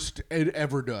 Worst it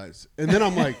ever does. And then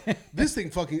I'm like, this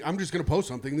thing fucking, I'm just going to post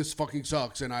something. This fucking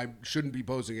sucks, and I shouldn't be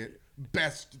posting it.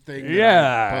 Best thing that I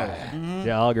Yeah. post.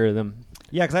 The algorithm.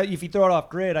 Yeah, because if you throw it off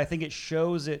grid, I think it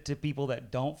shows it to people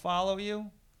that don't follow you,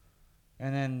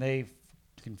 and then they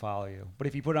can follow you. But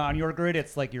if you put it on your grid,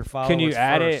 it's like your followers. Can you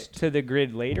add first. it to the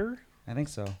grid later? I think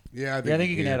so. Yeah, I think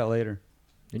you can add it later.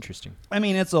 Interesting. I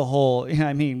mean, it's a whole.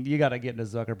 I mean, you got to get into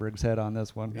Zuckerberg's head on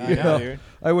this one. I know, dude.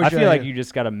 I wish I feel like had- you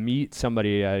just got to meet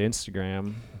somebody at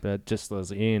Instagram that just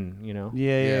was in, Yeah.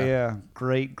 Yeah.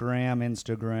 Great Graham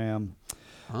Instagram.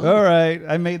 All right,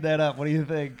 I made that up. What do you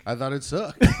think? I thought it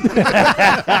sucked.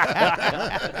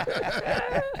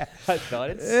 I thought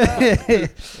it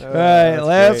sucked. All right, that's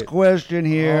last great. question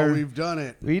here. Oh, we've done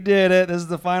it. We did it. This is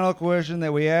the final question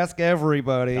that we ask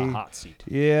everybody. The hot seat.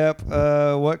 Yep.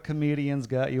 What comedians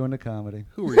got you into comedy?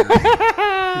 Who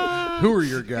are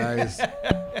your guys?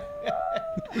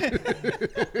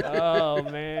 Oh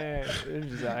man,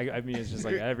 I mean, it's just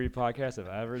like every podcast I've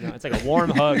ever done. It's like a warm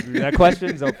hug. Dude. That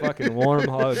question's a fucking warm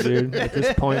hug, dude. At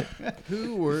this point.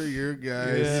 Who were your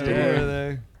guys? Yeah, Dude. who are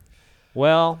they?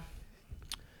 Well,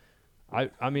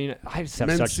 I mean, I have such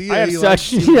Mencia,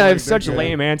 such that guy.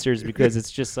 lame answers because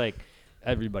it's just like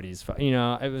everybody's.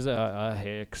 It was a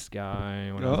Hicks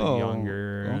guy when I was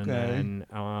younger, okay. and then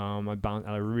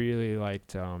I really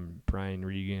liked Brian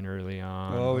Regan early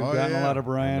on. Oh, we've Oh, gotten yeah. a lot of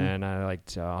Brian. And then I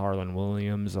liked Harlan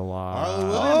Williams a lot. Harlan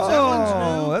Williams, that one's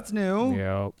new. Oh, that's new.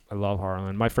 Yeah, I love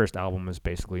Harlan. My first album was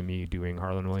basically me doing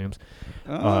Harlan Williams.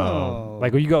 Oh.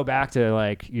 Like when you go back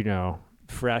to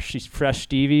fresh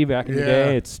Stevie back in the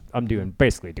day, I'm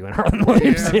basically doing Harlan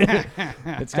Williams.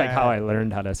 It's like how I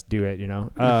learned how to do it,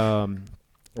 and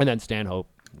then Stanhope,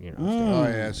 Oh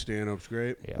yeah, stand-up's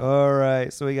great. Yeah. All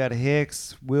right, so we got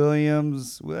Hicks,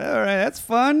 Williams. Well, all right, that's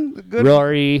fun. Good.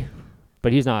 Rory,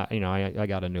 but he's not. I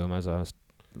got into him as I was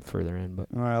further in. But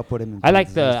All right, I'll put him in. I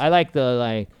like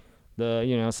Kansas.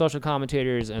 the social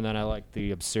commentators, and then I like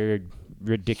the absurd,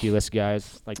 ridiculous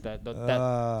guys like that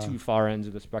two far ends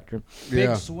of the spectrum.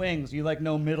 Big swings. You like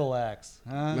no middle acts,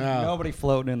 huh? No. Nobody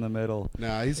floating in the middle.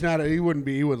 No, he's not. He wouldn't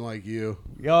like you.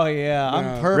 Oh yeah, I'm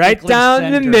No. perfectly Right down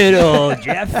centered. the middle,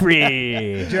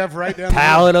 Jeffrey. Jeff, right down.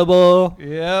 Palatable.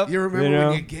 Yep. You remember know?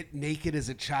 when you get naked as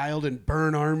a child and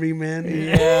burn army men?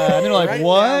 Yeah, and they're like, right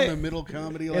what? Down the middle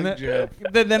comedy And like Jeff.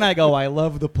 then I go, I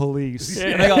love the police.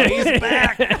 And I go, he's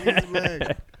back. He's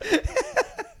back.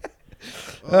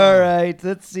 All right,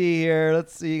 let's see here.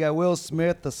 Let's see. You got Will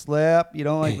Smith, the slap. You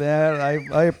don't like that?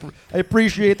 I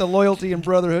appreciate the loyalty and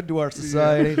brotherhood to our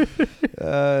society.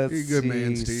 Let's You're a good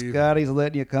man, see. Steve. Scotty's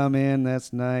letting you come in.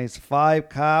 That's nice. 5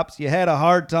 cops. You had a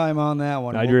hard time on that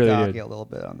one. I We'll really dock did. you a little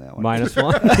bit on that one.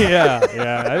 -1.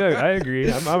 yeah. I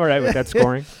agree. I'm all right with that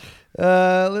scoring.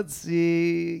 Let's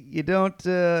see. You don't.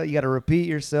 You got to repeat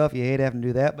yourself. You hate having to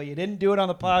do that, but you didn't do it on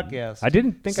the podcast. I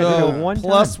didn't think I So did it one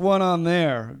plus time. 1 on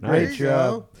there. Nice. Great There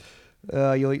you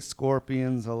job. You'll eat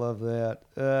scorpions. I love that.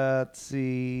 Let's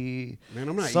see. Man,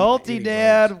 I'm not Salty eating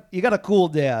dad. You got a cool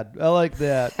dad. I like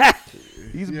that.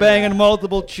 He's banging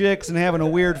multiple chicks and having a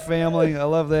weird family. I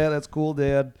love that. That's cool,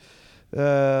 dad.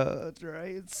 That's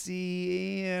right. Let's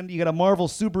see. And you got a Marvel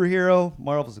superhero.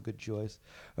 Marvel's a good choice.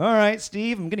 All right,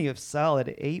 Steve. I'm gonna give solid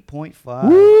 8.5.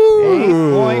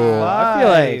 Woo! 8.5. I feel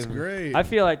like Great. I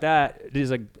feel like that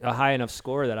is a high enough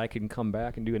score that I can come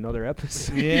back and do another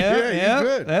episode. Yeah, you're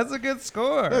good. That's a good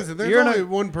score. Listen, there's You're only not-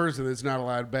 one person that's not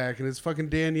allowed back, and it's fucking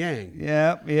Dan Yang.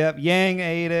 Yep. Yang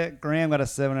ate it. Graham got a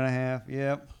 7.5.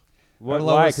 Yep. Why?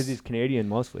 lowest- Because he's Canadian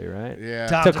mostly, right? Yeah.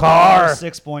 Top Takar.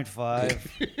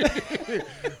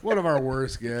 6.5. One of our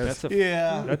worst guests.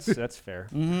 Yeah. That's fair.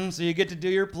 So you get to do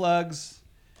your plugs.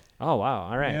 Oh wow!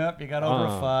 All right. Yep. You got over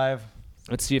a 5.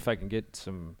 Let's see if I can get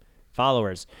some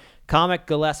followers. Comic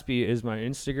Gillespie is my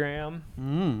Instagram,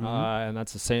 and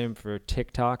that's the same for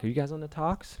TikTok. Are you guys on the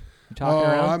talks? You talking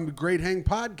around? I'm Great Hang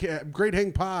Pod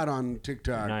on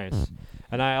TikTok. Nice.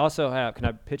 And I also have. Can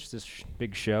I pitch this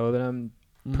big show that I'm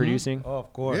producing? Oh,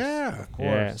 of course. Yeah. Of course.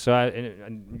 Yeah. So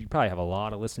and you probably have a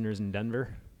lot of listeners in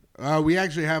Denver. We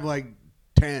actually have like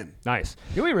 10. Nice.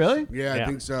 Do we really? Yeah, I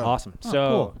think so. Awesome. Oh,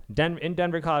 So cool. in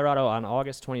Denver, Colorado, on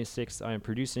August 26th, I am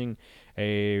producing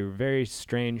a very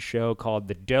strange show called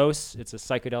The Dose. It's a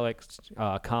psychedelic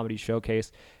comedy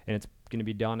showcase, and it's going to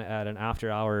be done at an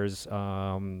after-hours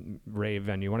rave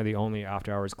venue, one of the only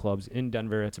after-hours clubs in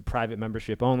Denver. It's a private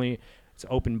membership only. It's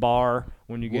open bar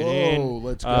when you get in. Whoa,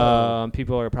 let's go.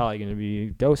 People are probably going to be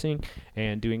dosing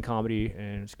and doing comedy,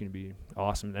 and it's going to be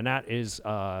awesome. And that is,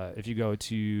 if you go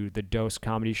to the Dose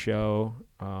Comedy Show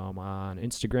on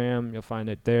Instagram, you'll find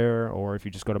it there. Or if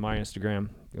you just go to my Instagram,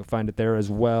 you'll find it there as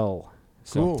well.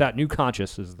 So Cool. that New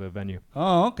Conscious is the venue.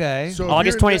 Oh, okay. So if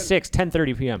August you're in 26th,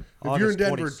 10:30 p.m. If you're in August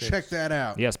Denver, 26th. check that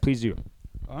out. Yes, please do.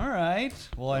 All right.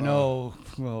 Well, I know.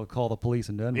 Well, call the police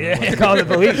in Denver. Yeah, call the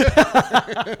police.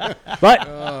 But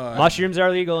mushrooms are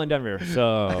legal in Denver,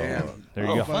 so Damn. there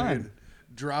you go. Fucking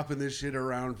dropping this shit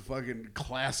around fucking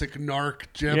classic narc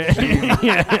Jeff.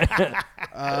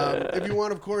 If you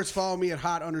want, of course, follow me at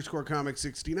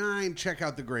hot_comic69. Check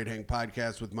out the Great Hang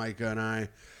podcast with Micah and I.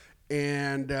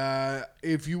 And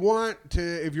if you want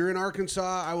to, if you're in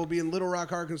Arkansas, I will be in Little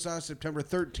Rock, Arkansas, September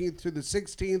 13th through the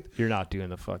 16th. You're not doing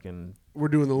the fucking We're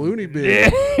doing the Looney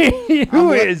Bin.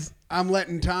 Who is? I'm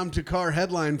letting Tom Takar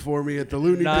headline for me at the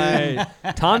Looney Bin. Nice.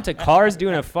 Tom Takar's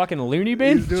doing a fucking loony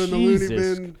bin? He's doing the Jesus.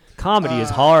 Looney Bin. Comedy is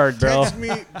hard, bro.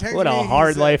 Text What a me,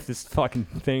 hard life this fucking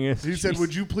thing is. He said, Jeez.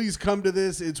 would you please come to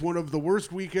this? It's one of the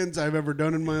worst weekends I've ever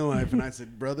done in my life. And I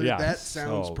said, brother, Yeah, that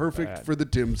sounds so perfect bad. for the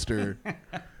Timster.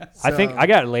 I think So- I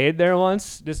got laid there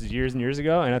once. This is years and years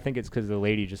ago, and I think it's because the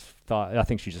lady just thought. I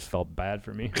think she just felt bad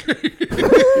for me.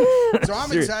 So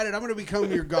I'm excited. I'm going to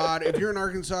become your god. If you're in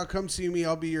Arkansas, come see me.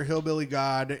 I'll be your hillbilly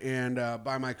god and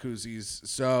buy my koozies.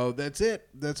 So that's it.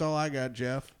 That's all I got,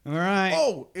 Jeff. All right.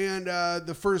 Oh, and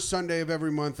the first Sunday of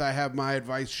every month, I have my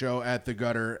advice show at the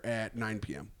Gutter at 9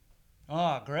 p.m.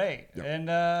 Oh, great. Yep.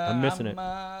 And I'm missing it.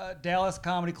 Dallas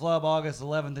Comedy Club, August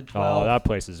 11th and 12th. Oh, that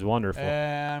place is wonderful.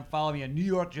 And follow me at New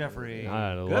York Jeffrey.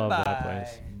 I love Goodbye. that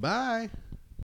place. Bye.